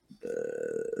returned.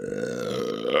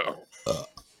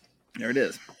 There it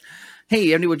is. Hey,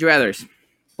 you have any would you rather's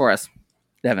for us,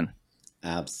 Devin?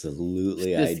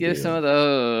 Absolutely, I Just do. give some of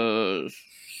those.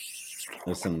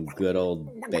 There's some good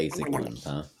old basic ones,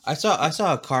 huh? I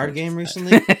saw a card game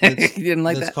recently. It's, You didn't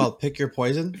like it's that? called Pick Your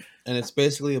Poison, and it's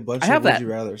basically a bunch I of have would that. you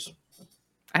rather's.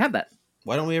 I have that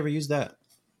Why don't we ever use that?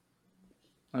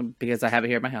 because I have it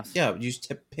here at my house. Yeah, you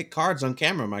just pick cards on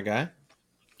camera, my guy.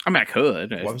 I mean, I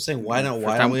could. Well, I'm saying why don't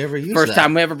time- we ever use First that?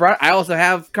 time we ever brought. I also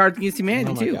have Cards Against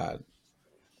Humanity Oh my too. god.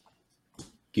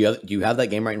 Do you have that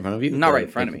game right in front of you? Not The right in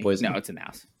front of Pick me. Your Poison? No, it's in the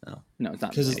house. Oh. No, it's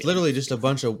not. Because it's literally just a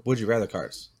bunch of would you rather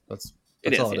cards. That's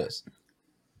It is, all yeah. it is.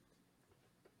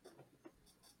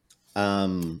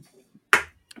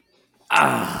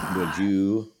 Would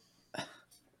you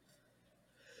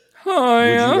Oh, would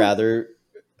yeah. you rather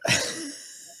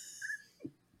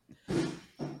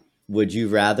Would you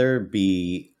rather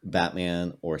be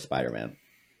Batman or Spider-Man?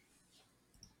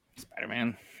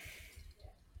 Spider-Man.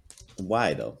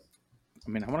 Why though? I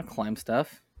mean, I want to climb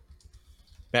stuff.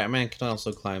 Batman can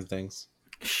also climb things.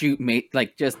 Shoot, mate,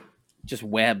 like just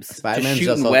webs. Spider-Man's just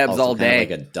shooting also, webs also all kind day. of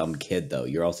like a dumb kid, though.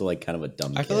 You're also like kind of a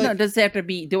dumb I kid. feel like- No, does it have to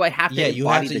be? Do I have to? Yeah, you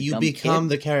have embody to. the You dumb become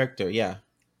kid? the character. Yeah.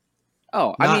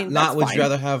 Oh, Not, I mean, not that's would fine. you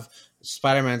rather have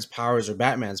Spider-Man's powers or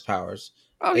Batman's powers?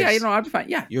 Oh yeah, it's- I'd be fine.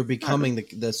 Yeah, You're becoming the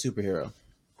superhero.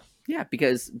 yeah,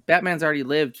 because Batman's already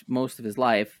lived most of his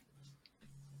life.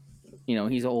 You know,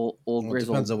 he's an old Well, it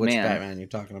grizzled depends on which man. Batman you're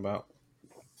talking about.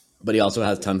 But he also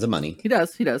has tons of money. He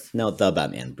does. No, the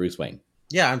Batman, Bruce Wayne.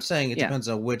 Yeah, I'm saying it Yeah. depends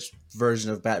on which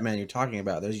version of Batman you're talking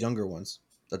about. There's younger ones.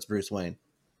 That's Bruce Wayne.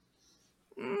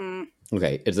 Mm,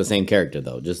 Okay, it's the same character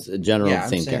though. Just a general Yeah, I'm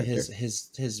same saying character. his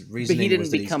but reasoning he didn't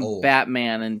was that become he's old.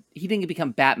 Batman, and he didn't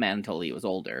become Batman until he was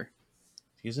older.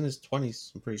 He was in his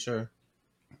 20s. I'm pretty sure.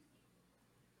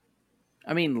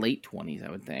 I mean, late 20s, I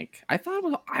would think. I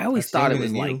always That's thought it younger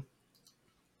was than like you.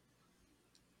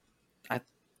 I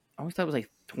always thought it was like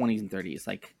 20s and 30s,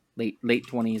 like late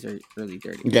 20s or early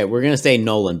 30s. Okay, we're gonna say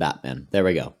Nolan Batman. There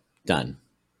we go. Done.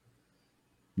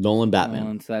 Nolan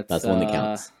Batman. So That's the one that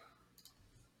counts.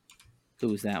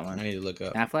 Who's that I one? need to look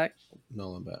up Affleck?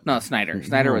 Nolan Batman. No, Snyder.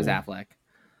 Snyder was No. Affleck.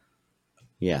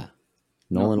 Yeah.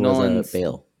 No- Nolan was Nolan's-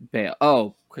 Bale. Bale.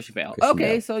 Oh, Christian Bale. Christian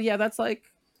Okay, Bale. so yeah, that's like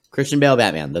Christian Bale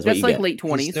Batman. That's what you like get. late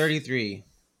 20s. He's 33.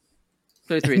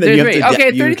 33. Then you have 33. to-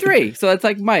 Okay, you- 33. So that's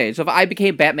like my age. So if I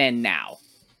became Batman now,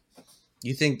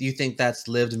 You think that's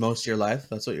lived most of your life?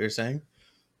 That's what you're saying?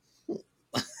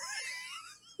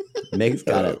 Meg's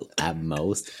got it at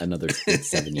most another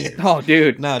 7 years. oh,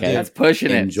 dude, No, Okay. dude. that's pushing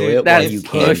it. Enjoy dude. it while That's you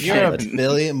can. If you're a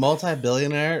pushing.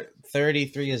 multi-billionaire,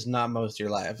 33 is not most of your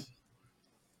life.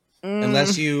 Mm,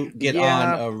 Unless you get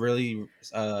yeah. on a really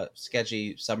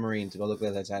sketchy submarine to go look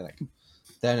at the Titanic.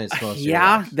 Then it's most of your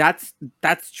yeah, life.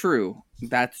 that's true.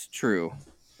 That's true.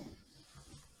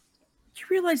 You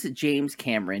realize that James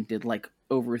Cameron did like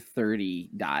over 30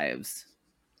 dives,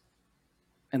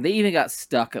 and they even got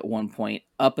stuck at one point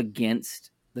up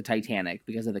against the Titanic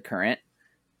because of the current,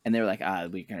 and they were like,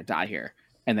 we're gonna die here,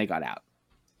 and they got out.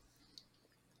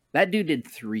 That dude did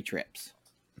 3 trips.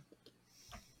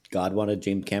 God wanted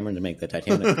James Cameron to make the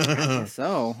Titanic. I guess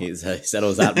so. he said it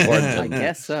was that important. I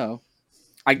guess so.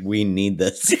 We need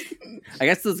this. I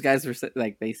guess those guys were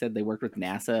like, they said they worked with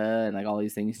NASA and like all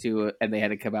these things too, and they had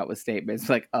to come out with statements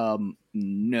like,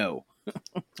 no,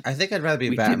 I think I'd rather be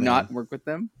we Batman. did not work with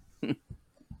them.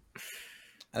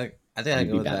 I think I'd I'd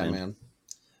go be with Batman.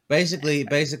 Batman.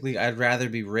 Basically, I'd rather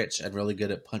be rich and really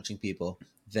good at punching people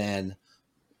than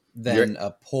You're-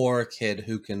 a poor kid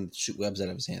who can shoot webs out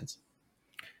of his hands.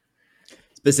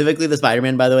 Specifically, the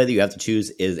Spider-Man, by the way, that you have to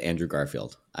choose is Andrew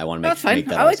Garfield. I want to That's make fine.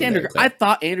 that I liked also Andrew. very I clear.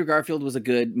 thought Andrew Garfield was a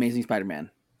good Amazing Spider-Man.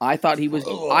 I thought he was.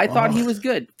 I thought he was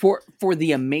good for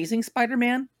the Amazing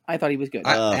Spider-Man. I thought he was good.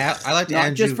 I liked Not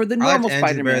Andrew, just for the I liked normal Andrew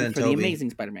better Spider-Man. than For the Toby. Amazing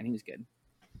Spider-Man, he was good.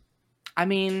 I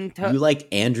mean, You like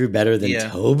Andrew better than Yeah.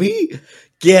 Toby?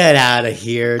 Get out of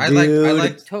here, I dude.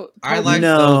 liked Toby-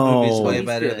 No. those movies way Toby's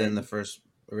better good. than the first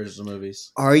original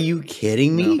movies. Are you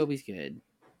kidding me? Toby's good.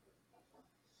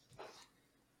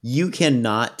 You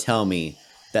cannot tell me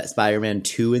that Spider-Man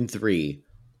 2 and 3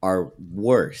 are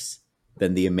worse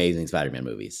than the Amazing Spider-Man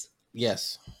movies.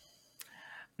 Yes.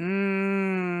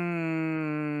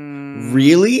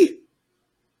 Really?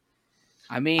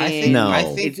 I mean, I think, No. I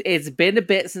think it's been a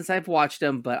bit since I've watched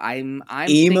them, but I'm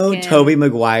Emo thinking, Tobey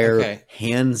Maguire, Okay.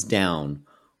 hands down,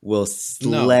 will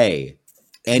slay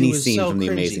any was scene so from the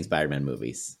cringy. Amazing Spider-Man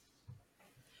movies.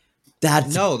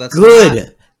 That's that's good. not-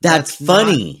 That's that's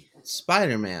funny.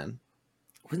 Spider-Man.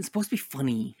 wasn't supposed to be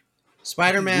funny.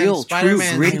 Spider-Man. Real, true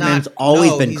Spider-Man's gritty. not. Spider-Man's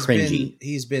always been he's cringy.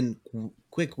 He's been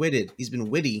quick-witted. He's been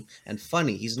witty and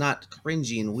funny. He's not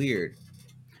cringy and weird.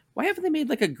 Why haven't they made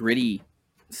like a gritty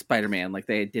Spider-Man like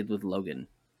they did with Logan?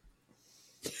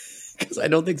 Because I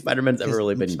don't think Spider-Man's ever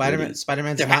really been gritty.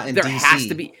 Spider-Man's There not in there DC. has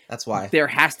to be- That's why. There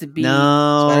has to be.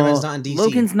 No. Spider-Man's not in DC.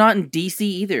 Logan's not in DC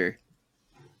either.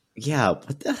 Yeah,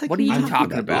 what the heck What are you talking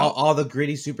talking about? all the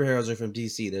gritty superheroes are from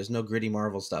DC. There's no gritty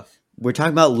Marvel stuff. We're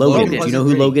talking about Logan. Logan Do you know who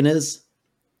wasn't Logan is?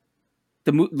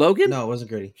 Logan? No, it wasn't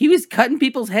gritty. He was cutting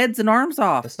people's heads and arms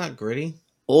off. That's not gritty.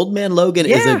 Old Man Logan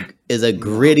Yeah. is a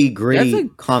gritty That's a-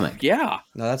 comic. Yeah.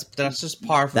 No, that's just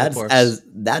par for That's the course.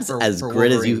 that's For- as for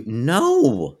grit as you. Wolverine.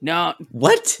 No, No,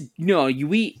 what?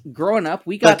 we growing up,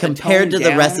 we got But compared to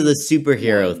the rest of the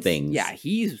superhero ones. things, Yeah,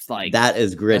 he's like that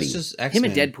is gritty. That's just him X-Men.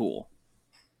 and Deadpool.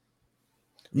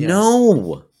 Yeah.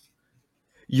 No,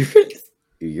 you're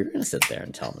gonna sit there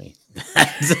and tell me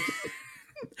that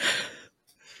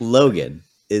Logan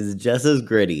is just as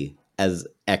gritty as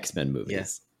X-Men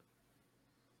movies.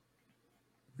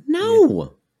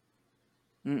 No.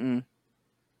 Mm-mm.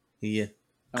 Yeah.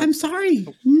 I'm sorry.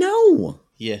 No.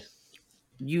 Yeah.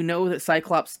 You know that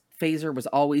Cyclops' phaser was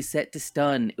always set to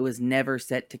stun. It was never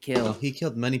set to kill. No, he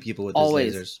killed many people with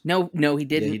Always. his lasers. No, he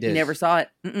didn't. he did. He never saw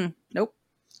it. Nope.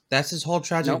 That's his whole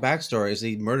tragic Nope. backstory. Is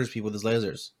he murders people with his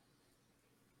lasers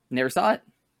Never saw it.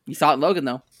 You saw it in Logan,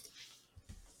 though.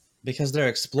 because they're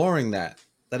exploring that.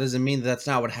 That doesn't mean that's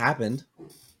not what happened.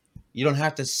 You don't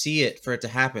have to see it for it to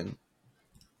happen.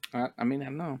 I mean, I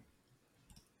don't know.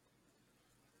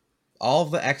 All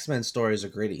of the X-Men stories are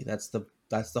gritty. That's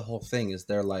the whole thing. Is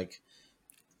they're like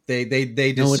they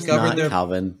No, it's discovered not, their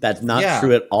Calvin. That's not Yeah.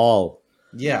 true at all.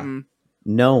 yeah. Mm-mm.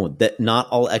 No, that not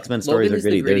all X-Men stories Logan are is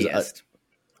gritty. the There's grittiest,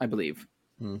 I believe.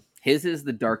 Hmm. His is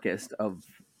the darkest of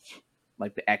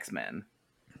like the X-Men.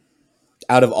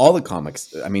 out of all the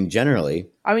comics. I mean, generally,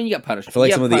 I mean, you got Punisher. I feel like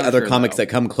You some got of the other Punisher, comics though. that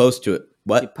come close to it.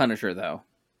 What? Punisher, though.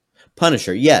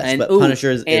 Punisher, yes, but ooh,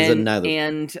 Punisher is another.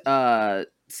 And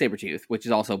Sabretooth, which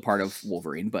is also part of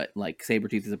Wolverine, but like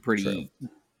Sabretooth is a pretty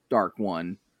dark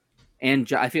one.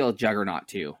 And I feel Juggernaut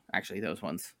too, actually, those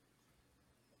ones.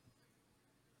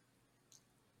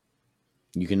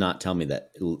 You cannot tell me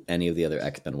that any of the other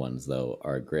X-Men ones, though,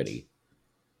 are gritty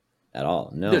at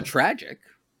all. No, They're tragic.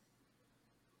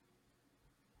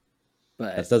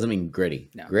 But that doesn't mean gritty.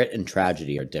 No. Grit and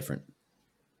tragedy are different.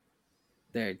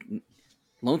 they're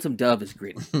Lonesome Dove is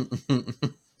gritty. Oh,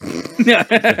 no, back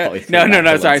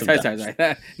to sorry. Lonesome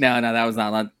Dove. No, that was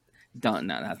not don't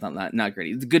no, that's not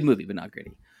gritty. It's a good movie, but not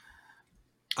gritty.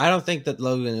 I don't think that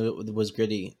Logan was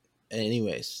gritty,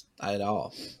 anyways, at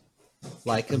all.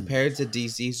 Like compared to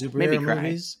DC Maybe superhero cry.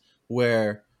 movies,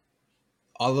 where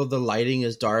all of the lighting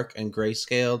is dark and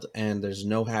grayscaled, and there's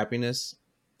no happiness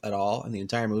at all in the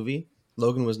entire movie,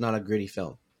 Logan was not a gritty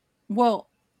film. Well,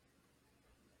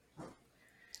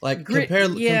 Like compare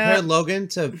Logan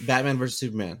to Batman vs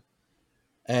Superman,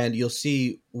 and you'll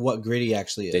see what gritty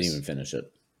actually is. Didn't even finish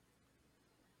it.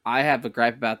 I have a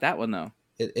gripe about that one though.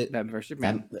 It Batman vs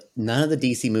Superman. None of the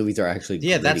DC movies are actually.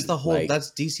 yeah, that's gritty. the whole. Like,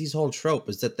 That's DC's whole trope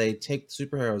is that they take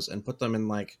superheroes and put them in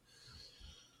like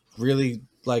really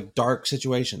like dark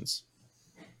situations.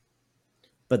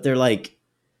 but they're like,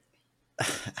 I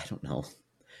don't know.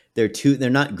 They're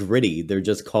not gritty. They're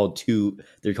just called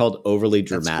they're called overly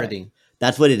That's dramatic. gritty.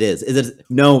 That's what it is.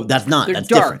 No, that's not. They're That's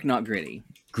dark, different. not gritty.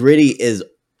 Gritty is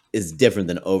different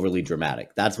than overly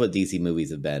dramatic. That's what DC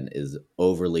movies have been, is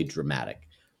overly dramatic.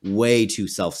 Way too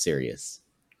self-serious.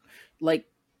 Like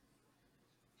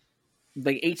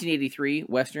 1883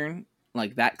 Western,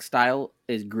 like that style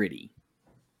is gritty.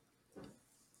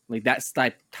 Like that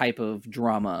type of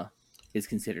drama is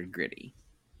considered gritty.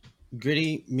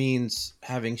 Gritty means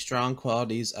having strong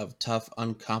qualities of tough,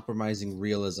 uncompromising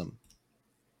realism.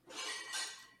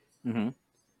 Mm-hmm.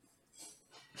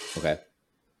 Okay.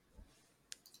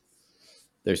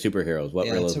 They're superheroes. What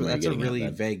realism are you that's a getting really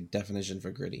at then? vague definition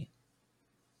for gritty.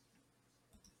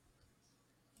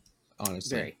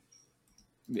 Honestly.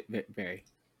 Very.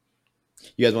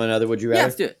 You guys want another would you rather? Yeah,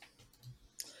 let's do it.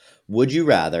 Would you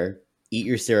rather eat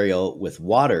your cereal with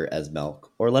water as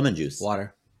milk or lemon juice?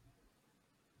 Water.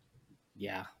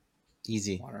 Yeah,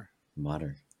 Easy. water.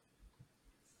 Water.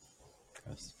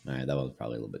 Gross. All right, that was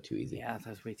probably a little bit too easy. Yeah, that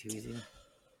was way too easy.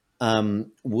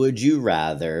 Would you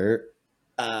rather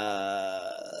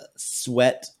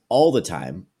sweat all the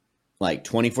time, like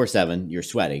 24/7, you're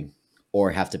sweating,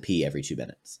 or have to pee every 2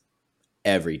 minutes?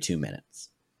 Every 2 minutes.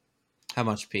 How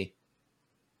much pee?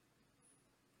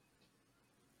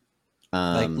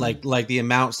 Um, Like the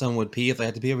amount someone would pee if they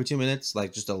had to pee every 2 minutes,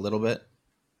 like just a little bit.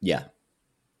 yeah.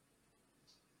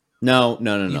 No.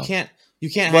 You can't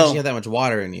Well- actually have that much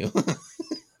water in you.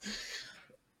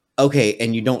 Okay,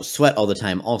 and you don't sweat all the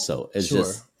time. Also, it's Sure.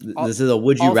 just this is a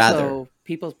would you also, rather.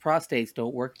 people's prostates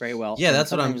don't work very well. Yeah, and that's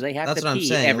what I'm. sometimes They have That's to what I'm pee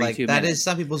saying. every Like 2 that minutes. is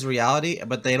some people's reality,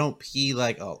 but they don't pee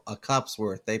like a cup's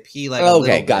worth. They pee like a Okay, little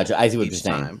bit gotcha. I see what each you're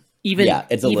saying. time. Even Yeah,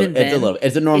 it's a even little. It's a then, little.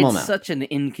 It's a normal it's amount. such an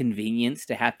inconvenience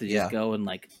to have to just Yeah. go and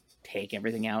like take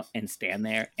everything out and stand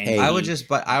there. And Hey. I would pee. just,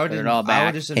 but I would, Put it all I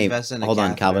back. would just Hey, invest in a hold on,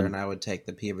 catheter, Calvin. and I would take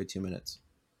the pee every 2 minutes.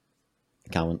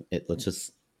 Calvin, let's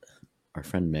just. Our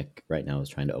friend Mick right now is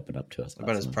trying to open up to us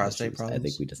About his some of prostate issues. I problems?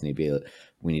 think we just need to be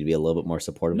a little bit more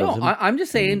supportive No, of him. I'm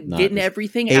just saying, Not getting just-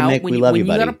 everything Hey, out Mick, when we you, love when you,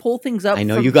 you got to buddy. pull things up. I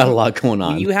know from- you got a lot going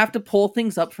on. When you have to pull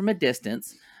things up from a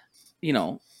distance,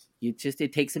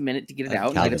 it takes a minute to get it out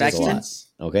and get Calvin, it back it's a in.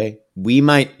 lot. Okay,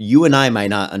 you and I might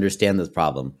not understand this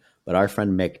problem, but our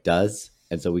friend Mick does,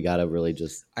 and so we got to really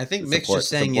just. I think Mick's Support- just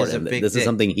saying he support has a him. big This is dick,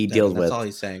 something he Devin. deals That's with. all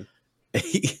he's saying.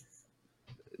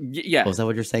 Yeah, Was that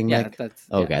what you're saying, yeah, Nick? that's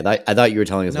Okay, I thought you were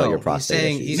telling us about your prostate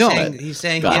issues. He's No. saying he's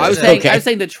saying God, he I has was to- saying okay. I was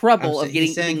saying the trouble of getting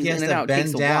he's saying things he has in and to out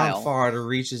takes bend a down while. far to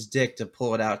reach his dick to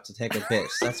pull it out to take a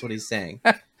piss. That's what he's saying.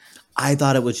 I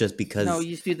thought it was just because No,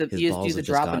 you just do the his you just balls do the have just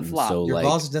drop and gotten flop. so Your like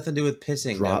balls has nothing to do with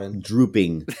pissing, Devin.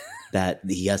 drooping that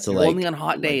he has to like Only on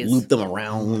hot days. loop them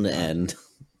around and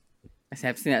I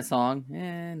have seen that song.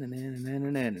 Na, na, na, na, na,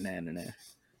 na, na, na, na.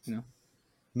 You know,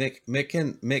 Mick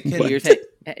can do yours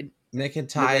hang, Mick can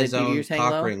tie Do his the own ears hang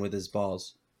cock low? ring with his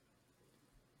balls.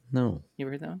 no, you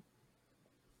ever heard that one?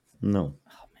 no,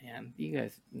 Oh man, you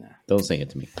guys. Nah. don't sing it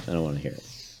to me. I don't want to hear it.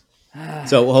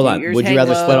 So, hold Do on. yours Would you hang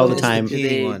rather sweat all the low? time? Do Peeing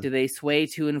they one. do they sway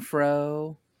to and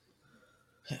fro?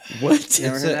 What?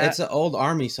 Never heard that? It's an old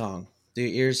army song. Do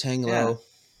your ears hang Yeah. low?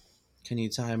 Can you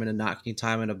tie them in a knot? Can you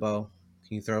tie them in a bow?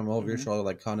 Can you throw them over your Mhm. shoulder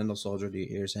like Continental Soldier? Do your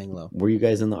ears hang low? Were you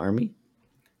guys in the army?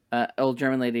 Old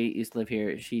German lady used to live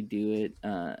here. She'd do it.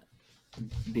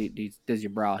 Does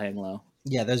your brow hang low?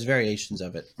 Yeah, there's variations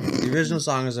of it. The original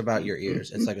song is about your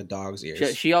ears. It's like a dog's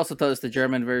ears. She also told us the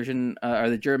German version, or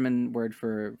the German word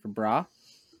for bra.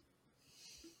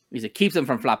 He said keeps them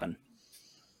from flopping.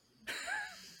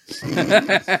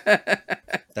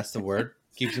 That's the word.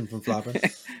 Keeps them from flopping.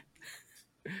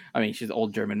 I mean, she's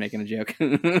old German making a joke.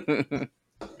 Pretty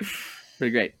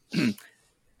great.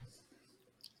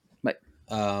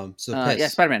 So Yeah,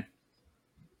 piss. Spider-Man.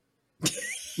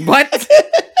 What?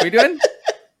 What are we doing?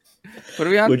 What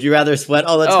are we on? Would you rather sweat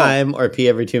all the Oh. time or pee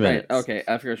every 2 Right. minutes? Okay.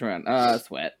 I forgot which one.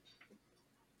 Sweat.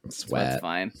 Sweat's Sweat.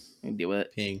 fine. We can deal with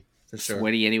it. Peeing for sure.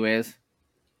 Sweaty anyways.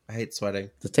 I hate sweating.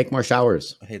 Just take more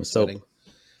showers. I hate with soap. sweating.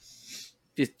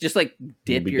 Just like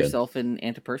dip be good. yourself in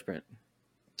antiperspirant.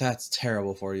 That's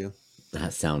terrible for you.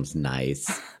 That sounds nice.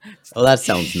 Oh, that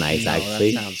sounds nice, No,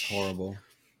 actually. that sounds horrible.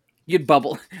 You'd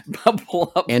bubble up.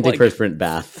 Like, Antiperspirant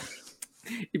bath.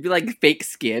 you'd be like fake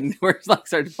skin, where it like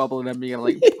starts bubbling up. And you gotta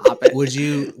like pop it. Would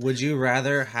you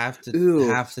rather have Ew.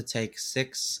 to take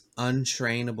 6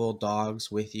 untrainable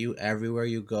dogs with you everywhere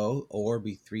you go, or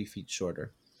be 3 feet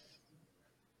shorter?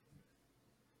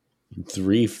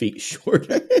 3 feet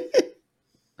shorter.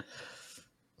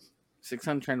 6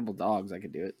 untrainable dogs. I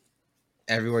could do it.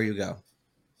 Everywhere you go.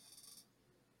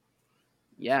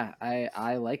 Yeah,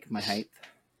 I like my height.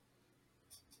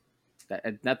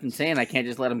 Nothing saying I can't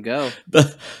just let them go.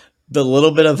 the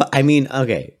little bit of, I mean,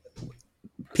 okay.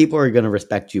 People are going to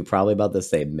respect you probably about the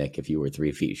same, Mick, if you were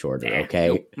 3 feet shorter, okay?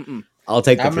 Nope. Mm-mm. I'll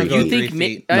take the I'm 3 gonna go You feet. 3 think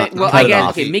feet. Not- I cut it guess off.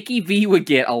 okay, Mickey V would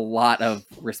get a lot of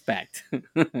respect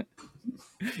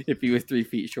if he was 3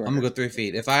 feet shorter. I'm gonna go 3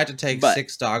 feet. If I had to take But-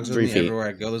 6 dogs with 3 me feet. everywhere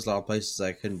I go, there's a lot of places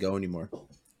I couldn't go anymore.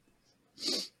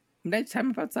 Next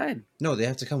time I'm outside. No, they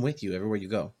have to come with you everywhere you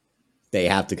go. They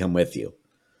have to come with you.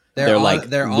 They're on, like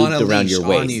they're looped on a around leash your on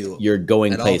waist. you. You're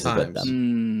going at all places with times. them.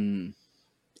 Mm.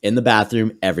 In the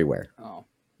bathroom, everywhere. Oh,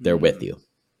 They're with you.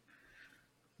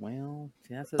 Well,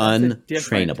 see, that's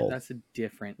Untrainable. That's a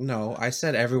different. No, I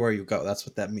said everywhere you go. That's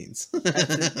what that means.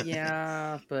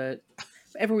 Yeah, but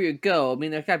everywhere you go, I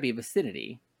mean, there's got to be a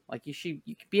vicinity. Like you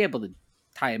could be able to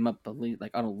tie him up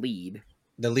like on a lead.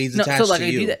 The lead's No, attached so like to I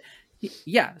could you. do that.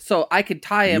 Yeah, so I could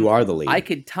tie him. You are the lead. I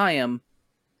could tie him,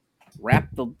 wrap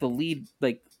the lead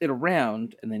like it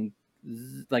around, and then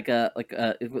like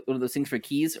one of those things for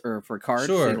keys or for cards.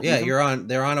 so you Sure. don't Yeah, lose them.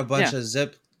 they're on a bunch Yeah. of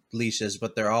zip leashes,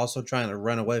 but they're also trying to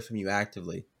run away from you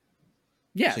actively.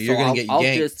 Yeah, So you're gonna get I'll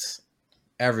yanked just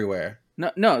everywhere.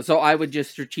 no. So I would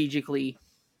just strategically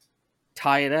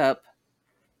tie it up.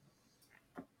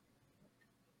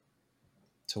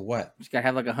 To what? Just gotta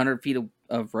have like 100 feet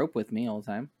of rope with me all the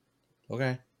time.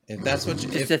 Okay. If that's what you,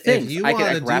 Just if, the thing. if you I want could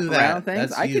to like, wrap do around that, things.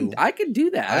 that's I you. could do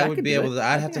that. I would could be do able it. to.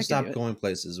 I I'd think have I to could stop do it. going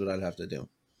places. What I'd have to do.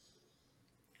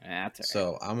 That's all right.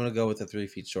 So I'm gonna go with the 3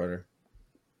 feet shorter.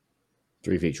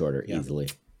 3 feet shorter, Yeah. easily.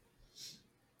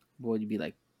 What would you be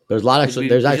like? There's a lot. Would you-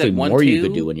 There's would you actually like more you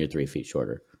could 1-2? do when you're 3 feet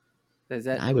shorter. Is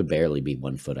that I would barely be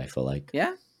 1 foot. I feel like.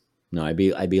 yeah? No, I'd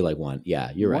be like 1.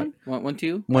 Yeah, you're right. 1,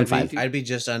 2, 1.5. I'd be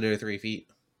just under 3 feet.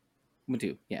 1,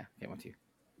 2. Yeah, 1, 2.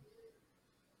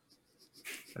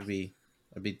 I'd be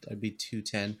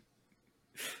 210.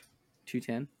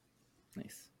 210.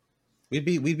 Nice. We'd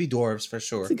be dwarves for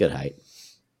sure. It's a good height.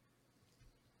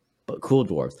 But cool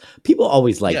dwarves. People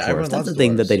always like Yeah, dwarves. everyone That's the loves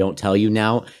thing that dwarves. they don't tell you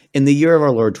now. In the year of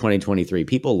our Lord 2023,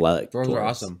 people like Dwarves are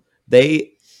awesome.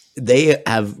 They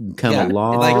have come Yeah, a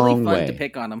long It's really fun way. to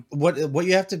pick on them. What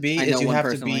you have to be I is know you one have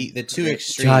to personally. be the two Okay.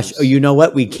 extremes. Josh, oh, you know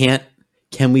what? We can't.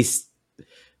 Can we?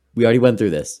 We already went through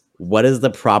this. What is the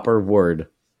proper word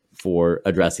for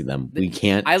addressing them? We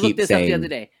can't. I keep looked this saying, up the other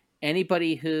day.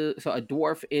 Anybody so a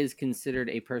dwarf is considered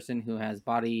a person who has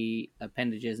body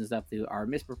appendages and stuff that are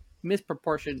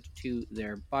misproportioned to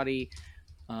their body.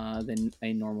 than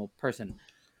a normal person.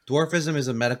 Dwarfism is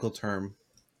a medical term,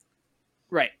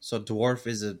 Right. so dwarf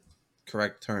is a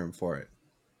correct term for it.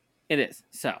 It is.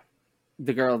 So,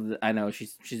 the girl that I know,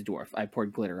 she's a dwarf. I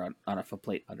poured glitter on a foot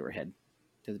plate under her head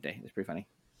the other day. It was pretty funny.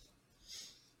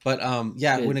 But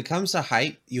yeah, Good. when it comes to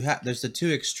height, there's the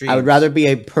two extremes. I would rather be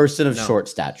a person of No. short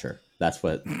stature. That's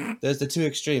what. There's the two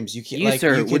extremes. You can't. You, like,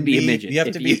 sir, you would can be a midget. You have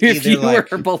if to be if either you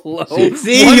like. were below.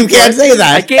 See, 1 you can't foot- say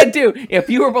that. I can't do. If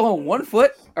you were below 1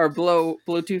 foot or below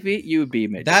 2 feet, you would be a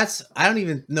midget. That's. I don't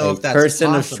even know A if that's person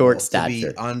of possible short to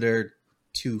stature. be under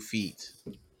 2 feet.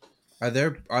 Are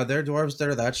there dwarves that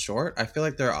are that short? I feel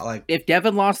like they're like. If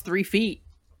Devin lost 3 feet,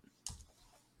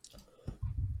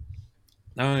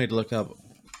 Now I need to look up.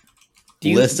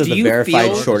 List of the you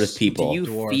verified feel- shortest people. Do you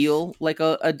Dwarf. feel like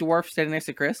a dwarf standing next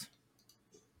to Chris?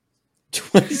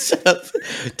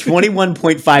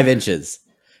 21.5 inches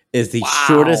is the Wow.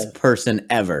 shortest person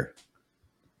ever.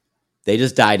 They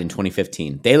just died in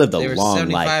 2015. They lived They a were long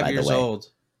 75 life, by the years way. old.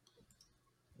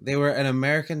 They were an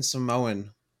American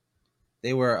Samoan.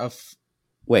 They were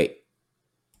Wait.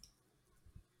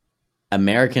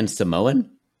 American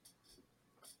Samoan?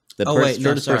 The Oh, wait, no,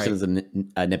 shortest sorry. person is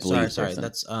a Nepalese sorry. person.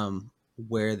 That's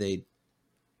where they.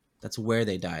 That's where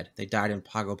they died. They died in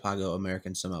Pago Pago,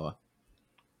 American Samoa.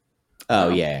 Oh, Oh.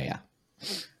 yeah.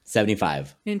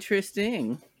 75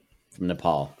 Interesting. from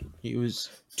Nepal. He was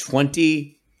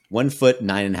 21 foot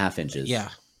 9.5 inches. yeah.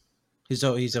 He's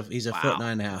a Wow. foot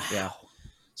 9.5. Yeah.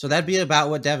 So that'd be about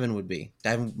what Devin would be.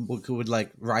 Devin would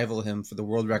like rival him for the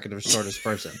world record of shortest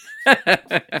person.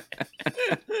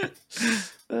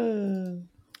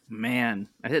 Man,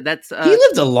 that's He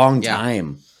lived a long yeah.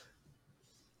 time.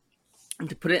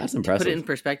 to put it That's to put impressive. it in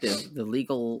perspective. The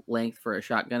legal length for a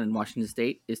shotgun in Washington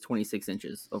State is 26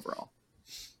 inches overall,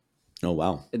 Oh,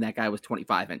 wow. and that guy was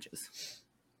 25 inches.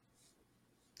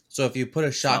 So if you put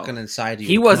a shotgun inside you,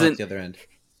 he it'd come out wasn't- the other end.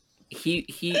 He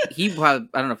probably,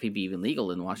 I don't know if he'd be even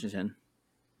legal in Washington.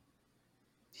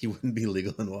 He wouldn't be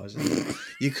legal in Washington.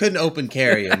 You couldn't open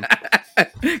carry him.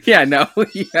 Yeah, no,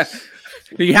 yeah.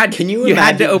 You had Can you you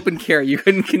had to imagine- open carry. You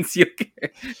couldn't conceal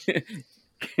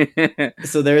carry.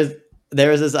 So there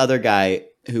was this other guy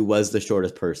who was the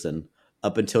shortest person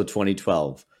up until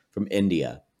 2012 from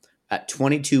India at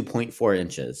 22.4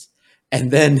 inches. And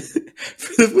then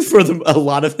for a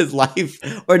lot of his life,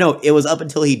 or no, it was up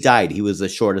until he died. He was the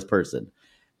shortest person.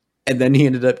 And then he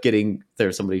ended up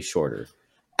there's somebody shorter.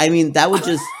 I mean, that would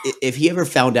just, if he ever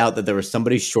found out that there was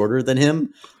somebody shorter than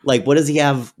him, like, what does he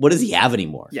have? What does he have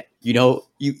anymore? Yeah. You know,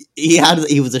 he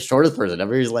was the shortest person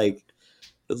ever. He's like,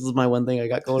 this is my one thing I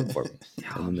got going for me.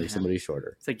 And then there's somebody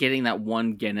shorter. It's like getting that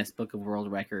one Guinness Book of World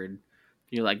Record.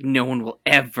 You're like, no one will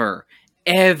ever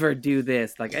do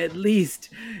this. Like, at least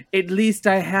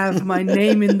I have my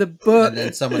name in the book. And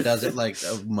then someone does it like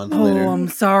a month Oh, later. I'm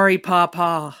sorry,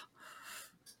 Papa.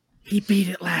 He beat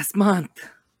it last month.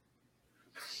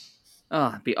 Oh,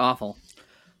 it'd be awful.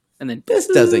 And then This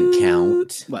doesn't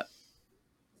count. What?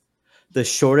 The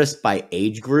shortest by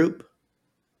age group.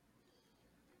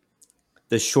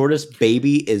 The shortest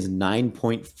baby is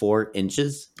 9.4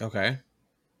 inches. Okay. Is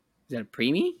that a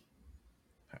preemie?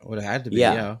 Would have had to be,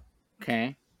 Yeah. yeah.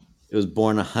 Okay. It was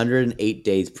born 108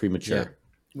 days premature. Yeah.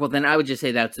 Well, then I would just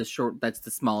say that's the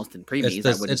smallest in preemies.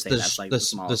 I wouldn't say that's like the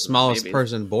smallest of babies.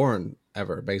 person born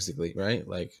ever, basically, right?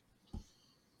 Like,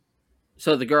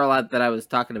 So the girl that I was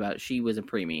talking about, she was a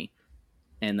preemie,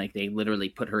 and like they literally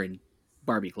put her in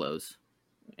Barbie clothes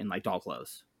and like doll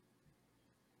clothes.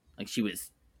 Like she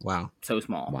was wow. so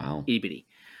small, Wow. itty bitty,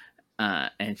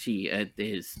 and she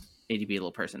is itty bitty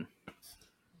little person.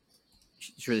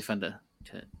 She's really fun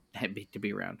to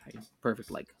be around. Like,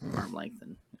 perfect like arm length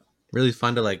and. Really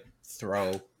fun to like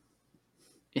throw.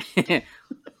 it's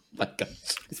My God.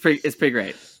 pretty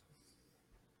great.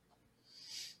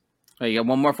 Oh, you got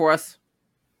one more for us?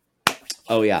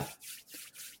 Oh yeah.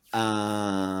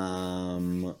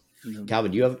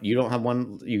 Calvin, you don't have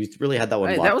one. You really had that one.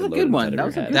 Hey, locked that was and a good loaded one.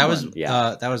 inside That of was your a head. good That was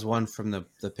Yeah. that was one from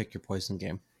the Pick Your Poison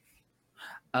game.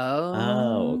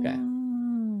 Oh. okay.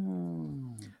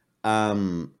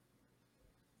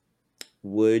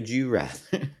 Would you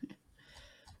rather?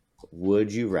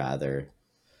 Would you rather?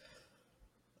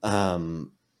 Not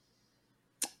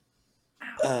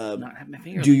have my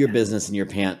finger Do like your that. business in your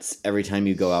pants every time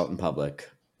you go out in public,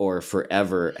 or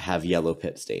forever have yellow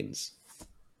pit stains?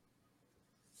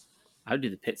 I would do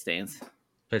the pit stains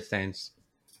Pit stains.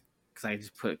 because I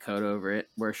just put a coat over it,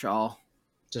 wear a shawl.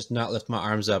 Just not lift my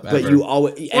arms up But ever. you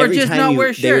always Or every just time not you, wear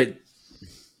a they shirt. would-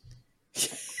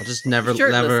 I'll just never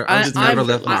Shirtless. I'll just never I'm-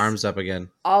 lift my I- arms up again.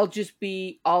 I'll just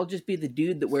be the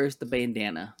dude that wears the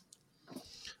bandana.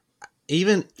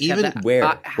 even Where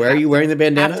are you wearing the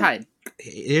bandana? Half-tied.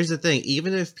 here's the thing: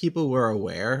 even if people were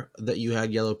aware that you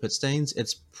had yellow pit stains,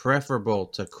 it's preferable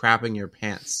to crapping your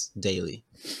pants daily.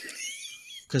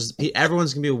 Because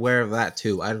everyone's gonna be aware of that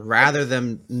too. I'd rather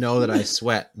them know that I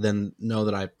sweat than know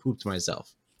that I pooped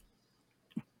myself.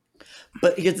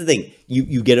 But here's the thing: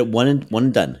 you get it one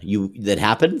and done. That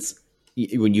happens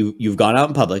when you've gone out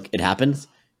in public. It happens.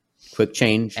 Quick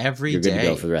change. Every you're day, good to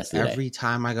go for the rest of the day. every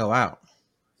time I go out.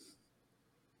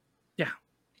 Yeah.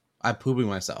 I'm pooping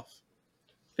myself.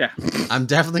 Yeah. I'm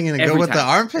definitely gonna go Every with the time.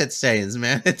 armpit stains,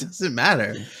 man. It doesn't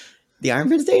matter. The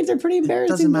armpit stains are pretty It embarrassing.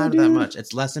 doesn't matter though, that dude. much.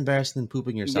 It's less embarrassing than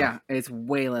pooping yourself. Yeah, it's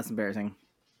way less embarrassing.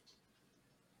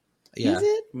 Yeah. Is it?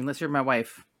 I mean, unless you're my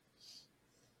wife.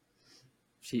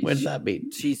 What does that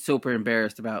mean? She's super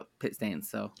embarrassed about pit stains,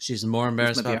 so. She's more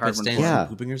embarrassed might be a about hard pit one stains for her. than Yeah.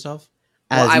 pooping yourself.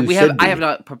 As Well, you should I be. have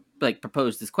not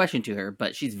proposed this question to her,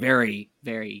 but she's very,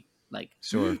 very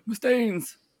Sure.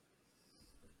 stains.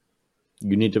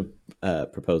 You need to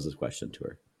propose this question to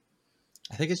her.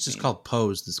 I think it's just called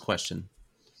pose. This question.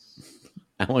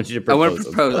 I want you to I propose. want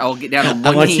to propose. I will get down on I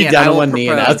one want knee. you and down I on will one knee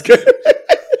and propose.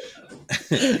 ask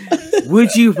her.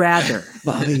 Would you rather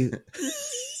Bobby,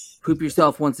 poop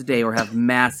yourself once a day or have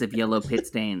massive yellow pit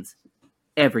stains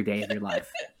every day of your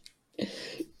life?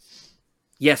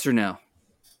 Yes or no?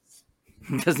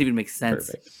 It doesn't even make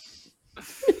sense. perfect.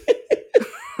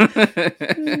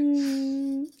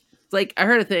 It's like I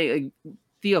heard a thing. Like,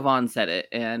 Theo Vaughn said it,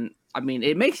 and I mean,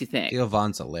 it makes you think. Theo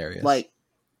Vaughn's hilarious. Like,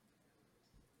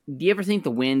 do you ever think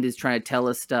the wind is trying to tell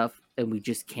us stuff and we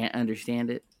just can't understand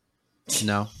it?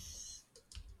 no,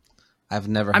 I've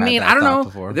never. I had mean, that I don't thought know.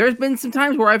 Before. There's been some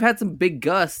times where I've had some big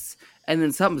gusts, and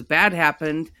then something bad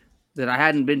happened that I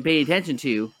hadn't been paying attention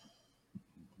to.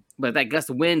 But that gust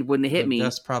of wind wouldn't have hit me.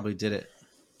 Gus probably did it.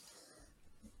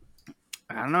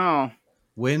 I don't know.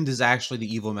 Wind is actually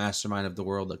the evil mastermind of the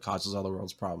world that causes all the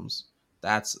world's problems.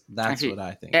 That's Actually- what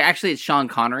I think. Actually, it's Sean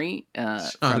Connery from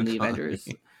Sean the Connery. Avengers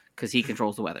because he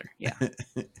controls the weather. Yeah,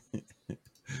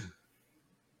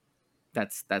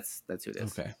 that's who it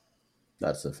is. Okay.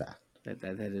 That's a fact. That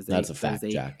is That's a fact, that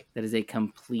is Jack. That is a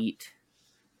complete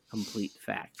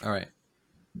fact. All right.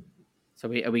 So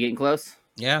are we getting close?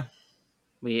 Yeah. Are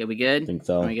we I good? think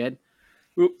so. Are we good?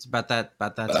 It's about that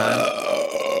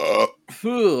time.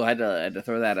 Whew, I had to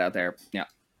throw that out there. Yeah.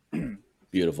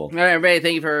 Beautiful. All right, everybody.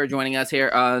 Thank you for joining us here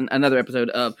on another episode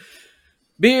of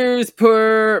Beers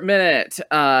Per Minute.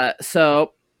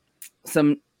 So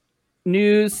some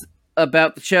news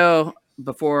about the show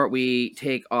before we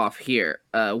take off here.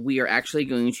 We are actually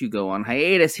going to go on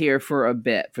hiatus here for a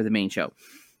bit for the main show.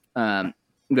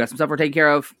 We got some stuff we're taking care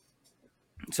of.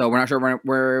 So we're not sure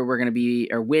where we're going to be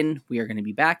or when we are going to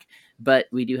be back, but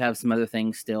we do have some other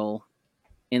things still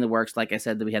in the works. Like I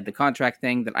said, that we had the contract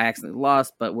thing that I accidentally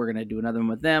lost, but we're going to do another one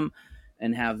with them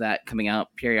and have that coming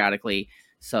out periodically.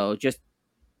 So just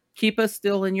keep us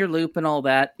still in your loop and all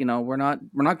that. You know, we're not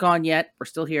gone yet. We're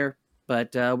still here,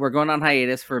 but we're going on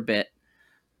hiatus for a bit.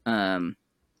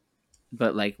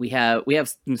 But like we have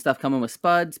some stuff coming with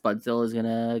Spud. Spudzilla is going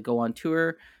to go on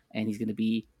tour and he's going to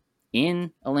be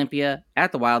in Olympia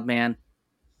at the Wild Man.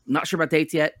 Not sure about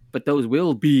dates yet, but those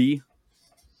will be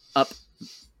up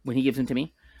when he gives them to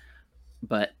me.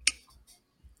 But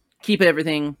keep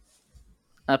everything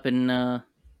up in all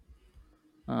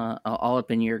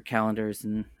up in your calendars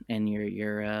and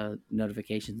your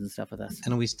notifications and stuff with us.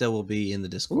 And we still will be in the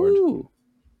Discord. Ooh.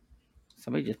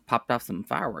 Somebody just popped off some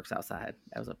fireworks outside.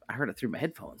 I heard it through my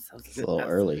headphones. That was It's a little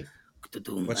early.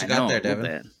 What you got there, Devin?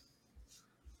 A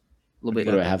little bit.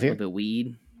 What do I have here? A little bit of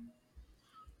weed.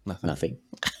 Nothing.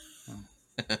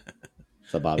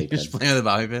 It's a bobby You're pin. just playing with the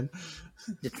bobby pin.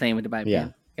 Just playing with the bobby Yeah.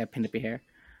 pin. Got to pin up your hair.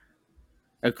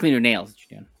 Or clean your nails.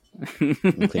 What you're doing.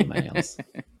 I'm cleaning my nails.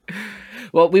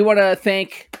 Well, we want to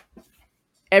thank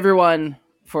everyone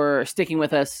for sticking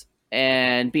with us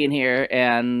and being here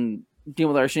and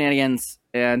dealing with our shenanigans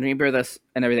and drinking beer with us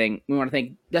and everything. We want to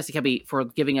thank Dusty Cubby for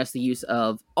giving us the use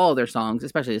of all of their songs,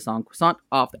 especially the song Croissant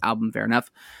off the album Fair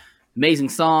Enough. Amazing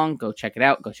song. Go check it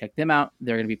out. Go check them out.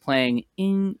 They're going to be playing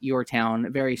in your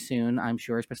town very soon, I'm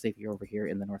sure, especially if you're over here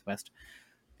in the Northwest.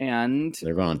 And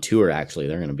They're going on tour, actually.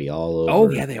 They're going to be all over. oh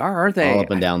yeah, they are, aren't they? All up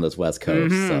and down this West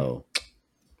Coast. Mhm. So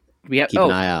We have, keep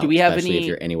an eye out. Do we have especially any? if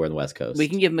you're ananywhere in the West Coast. We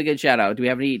can give them a good shout out. Do we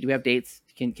have any? Do we have dates?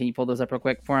 Can you pull those up real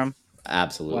quick for them?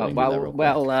 Absolutely.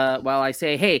 While I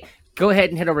say, hey, go ahead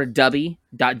and head over to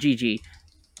dubby.gg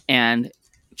and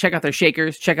check out their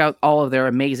shakers. Check out all of their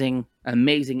amazing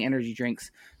energy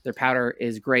drinks. Their powder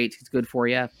is great. It's good for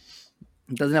you.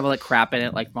 It doesn't have all that crap in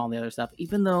it like from all the other stuff.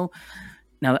 Even though,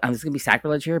 now I'm just going to be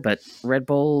sacrilege here, but Red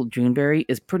Bull Juneberry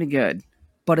is pretty good.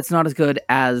 But it's not as good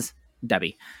as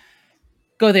Debbie.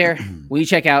 Go there. When you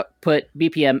check out, put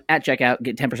BPM at checkout.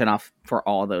 Get 10% off for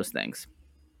all of those things.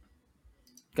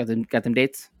 Got them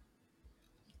dates?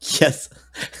 Yes.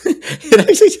 It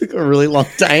actually took a really long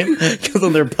time because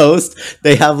on their post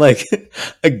they have like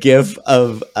a gif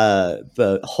of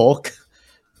the Hulk.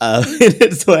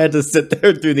 So I had to sit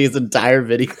there through these entire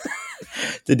videos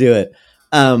to do it.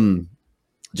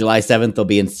 July 7th they'll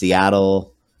be in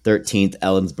Seattle, 13th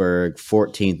Ellensburg,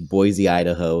 14th Boise,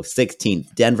 Idaho,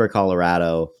 16th Denver,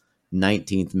 Colorado,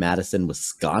 19th Madison,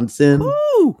 Wisconsin.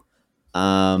 Woo!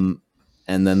 And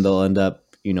then they'll end up,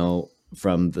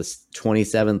 from the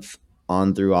 27th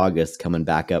on through August, coming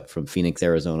back up from Phoenix,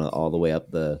 Arizona, all the way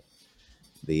up the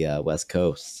West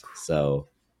Coast. So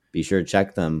be sure to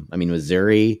check them. I mean,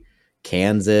 Missouri,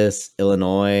 Kansas,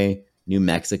 Illinois, New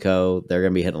Mexico, they're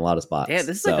going to be hitting a lot of spots. Yeah,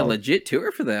 this is like a legit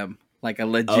tour for them. Like a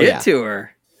legit yeah.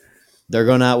 tour. They're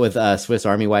going out with Swiss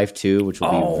Army Wife too, which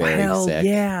will be very hell sick.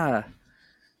 Yeah.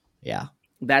 Yeah.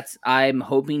 I'm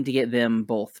hoping to get them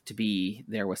both to be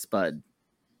there with Spud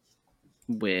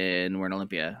when we're in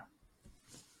Olympia.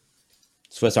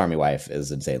 Swiss Army Wife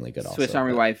is insanely good. Swiss also,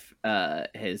 Army but... Wife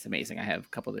is amazing. I have a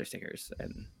couple of their stickers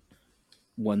and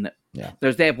one that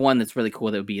they have one that's really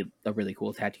cool. That would be a really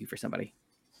cool tattoo for somebody.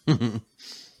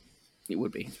 It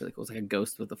would be. It's really cool. It's like a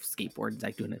ghost with a skateboard. It's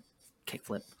like doing a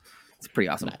kickflip. It's pretty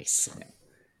awesome. Nice. Yeah.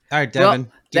 All right,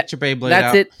 Devin, get your Beyblade that's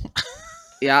out.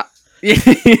 That's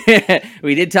it. Yeah.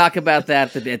 We did talk about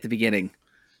that at the beginning.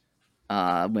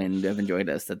 When Devin joined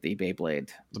us, that the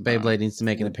Beyblade Needs to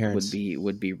make an appearance.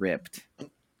 Would be ripped.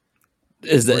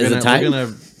 Is it time? We're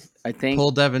gonna I think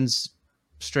pull Devin's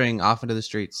string off into the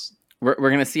streets.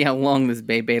 we're gonna see how long this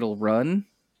Beyblade will run.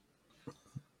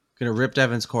 Gonna rip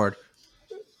Devin's cord.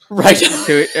 Right.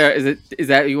 So, is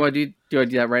that you want to do? Do you want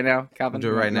to do that right now, Calvin? I'll do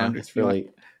it right now. It's really.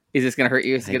 Is this gonna hurt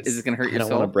you? Is this gonna hurt your I don't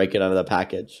soul? want to break it out of the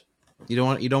package. You don't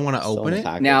want to open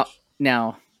it.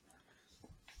 Now,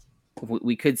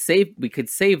 we could save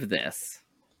this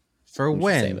For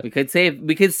when? we could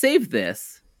save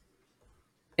this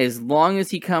as long as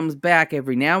he comes back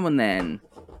every now and then.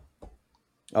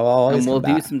 And we'll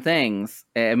do some things.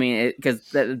 I mean, because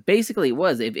that basically it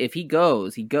was if he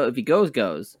goes, if he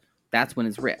goes, that's when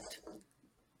it's ripped.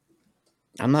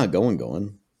 I'm not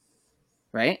going.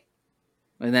 Right?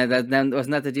 And that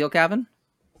wasn't that the deal, Calvin?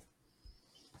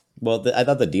 Well, I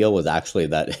thought the deal was actually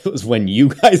that it was when you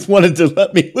guys wanted to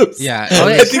let me loose. Yeah,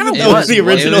 I think that was the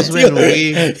original deal.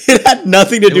 It had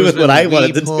nothing to do with what I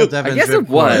wanted to do. Devin's I guess it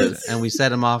was, and we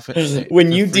set him off.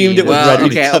 When you deemed it was ready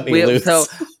to cut me loose. So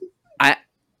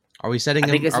are we setting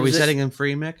him? Are we setting him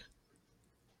free, Mick?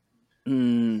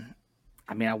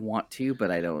 I mean, I want to, but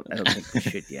I don't think we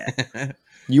should yet.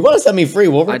 You want to set me free?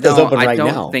 We'll rip this open right now.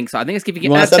 I don't think so. I think it's giving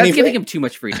him too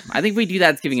much freedom. I think if we do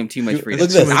that, it's giving him too much freedom.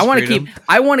 I want to keep.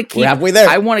 We're halfway there.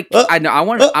 I want to. I know. I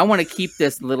want to keep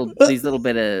these little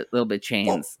bit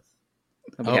chains.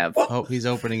 We have. Oh, he's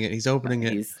opening it. He's opening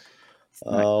it.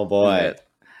 Oh boy.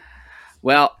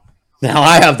 Well, now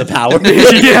I have the power.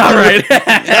 Yeah,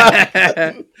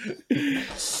 right.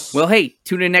 Well, hey,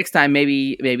 tune in next time.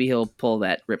 Maybe he'll pull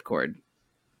that ripcord.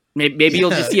 Maybe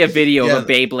you'll just see a video of a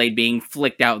Beyblade being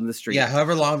flicked out in the street. Yeah,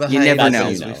 however long the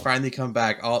hiatus is, we finally come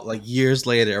back. All like years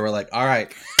later, we're like, all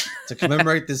right, to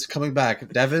commemorate this coming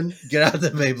back, Devin, get out of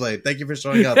the Beyblade. Thank you for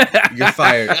showing up. You're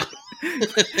fired.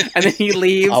 And then he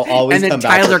leaves, and then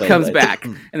Tyler comes back,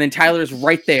 and then Tyler's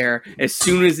right there as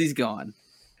soon as he's gone.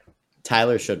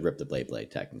 Tyler should rip the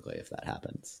Beyblade, technically, if that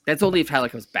happens. That's only if Tyler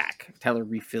comes back. If Tyler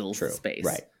refills the space.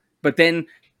 Right. But then,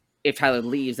 if Tyler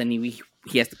leaves, then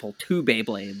he has to pull two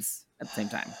Beyblades at the same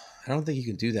time. I don't think you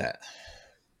can do that.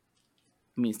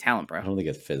 It means talent, bro. I don't think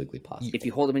it's physically possible. If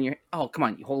you hold them in your... Oh, come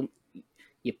on. You hold them...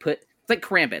 You put... It's like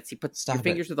karambits. You put your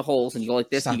fingers through the holes, and you go like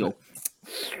this, and you go...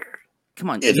 Come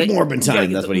on. It's Morbin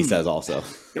time. That's what he says also.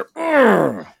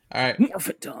 All right.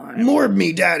 Morphin time. Morb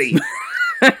me, daddy.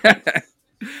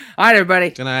 All right, everybody.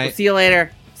 Good night. We'll see you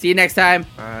later. See you next time.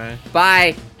 Bye.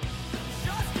 Bye.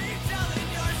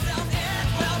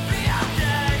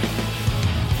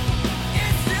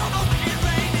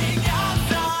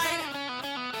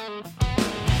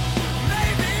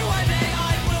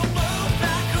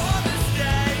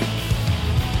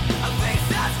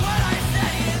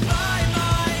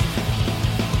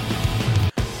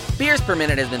 Beers Per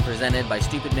Minute has been presented by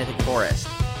Stupid Mythic Forest.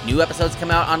 New episodes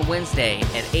come out on Wednesday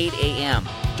at 8 a.m.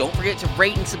 Don't forget to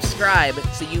rate and subscribe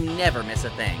so you never miss a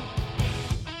thing.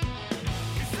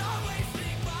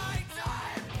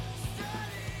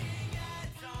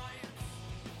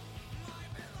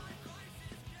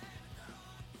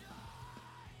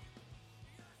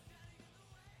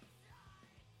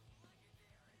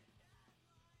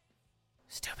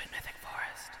 Stupid.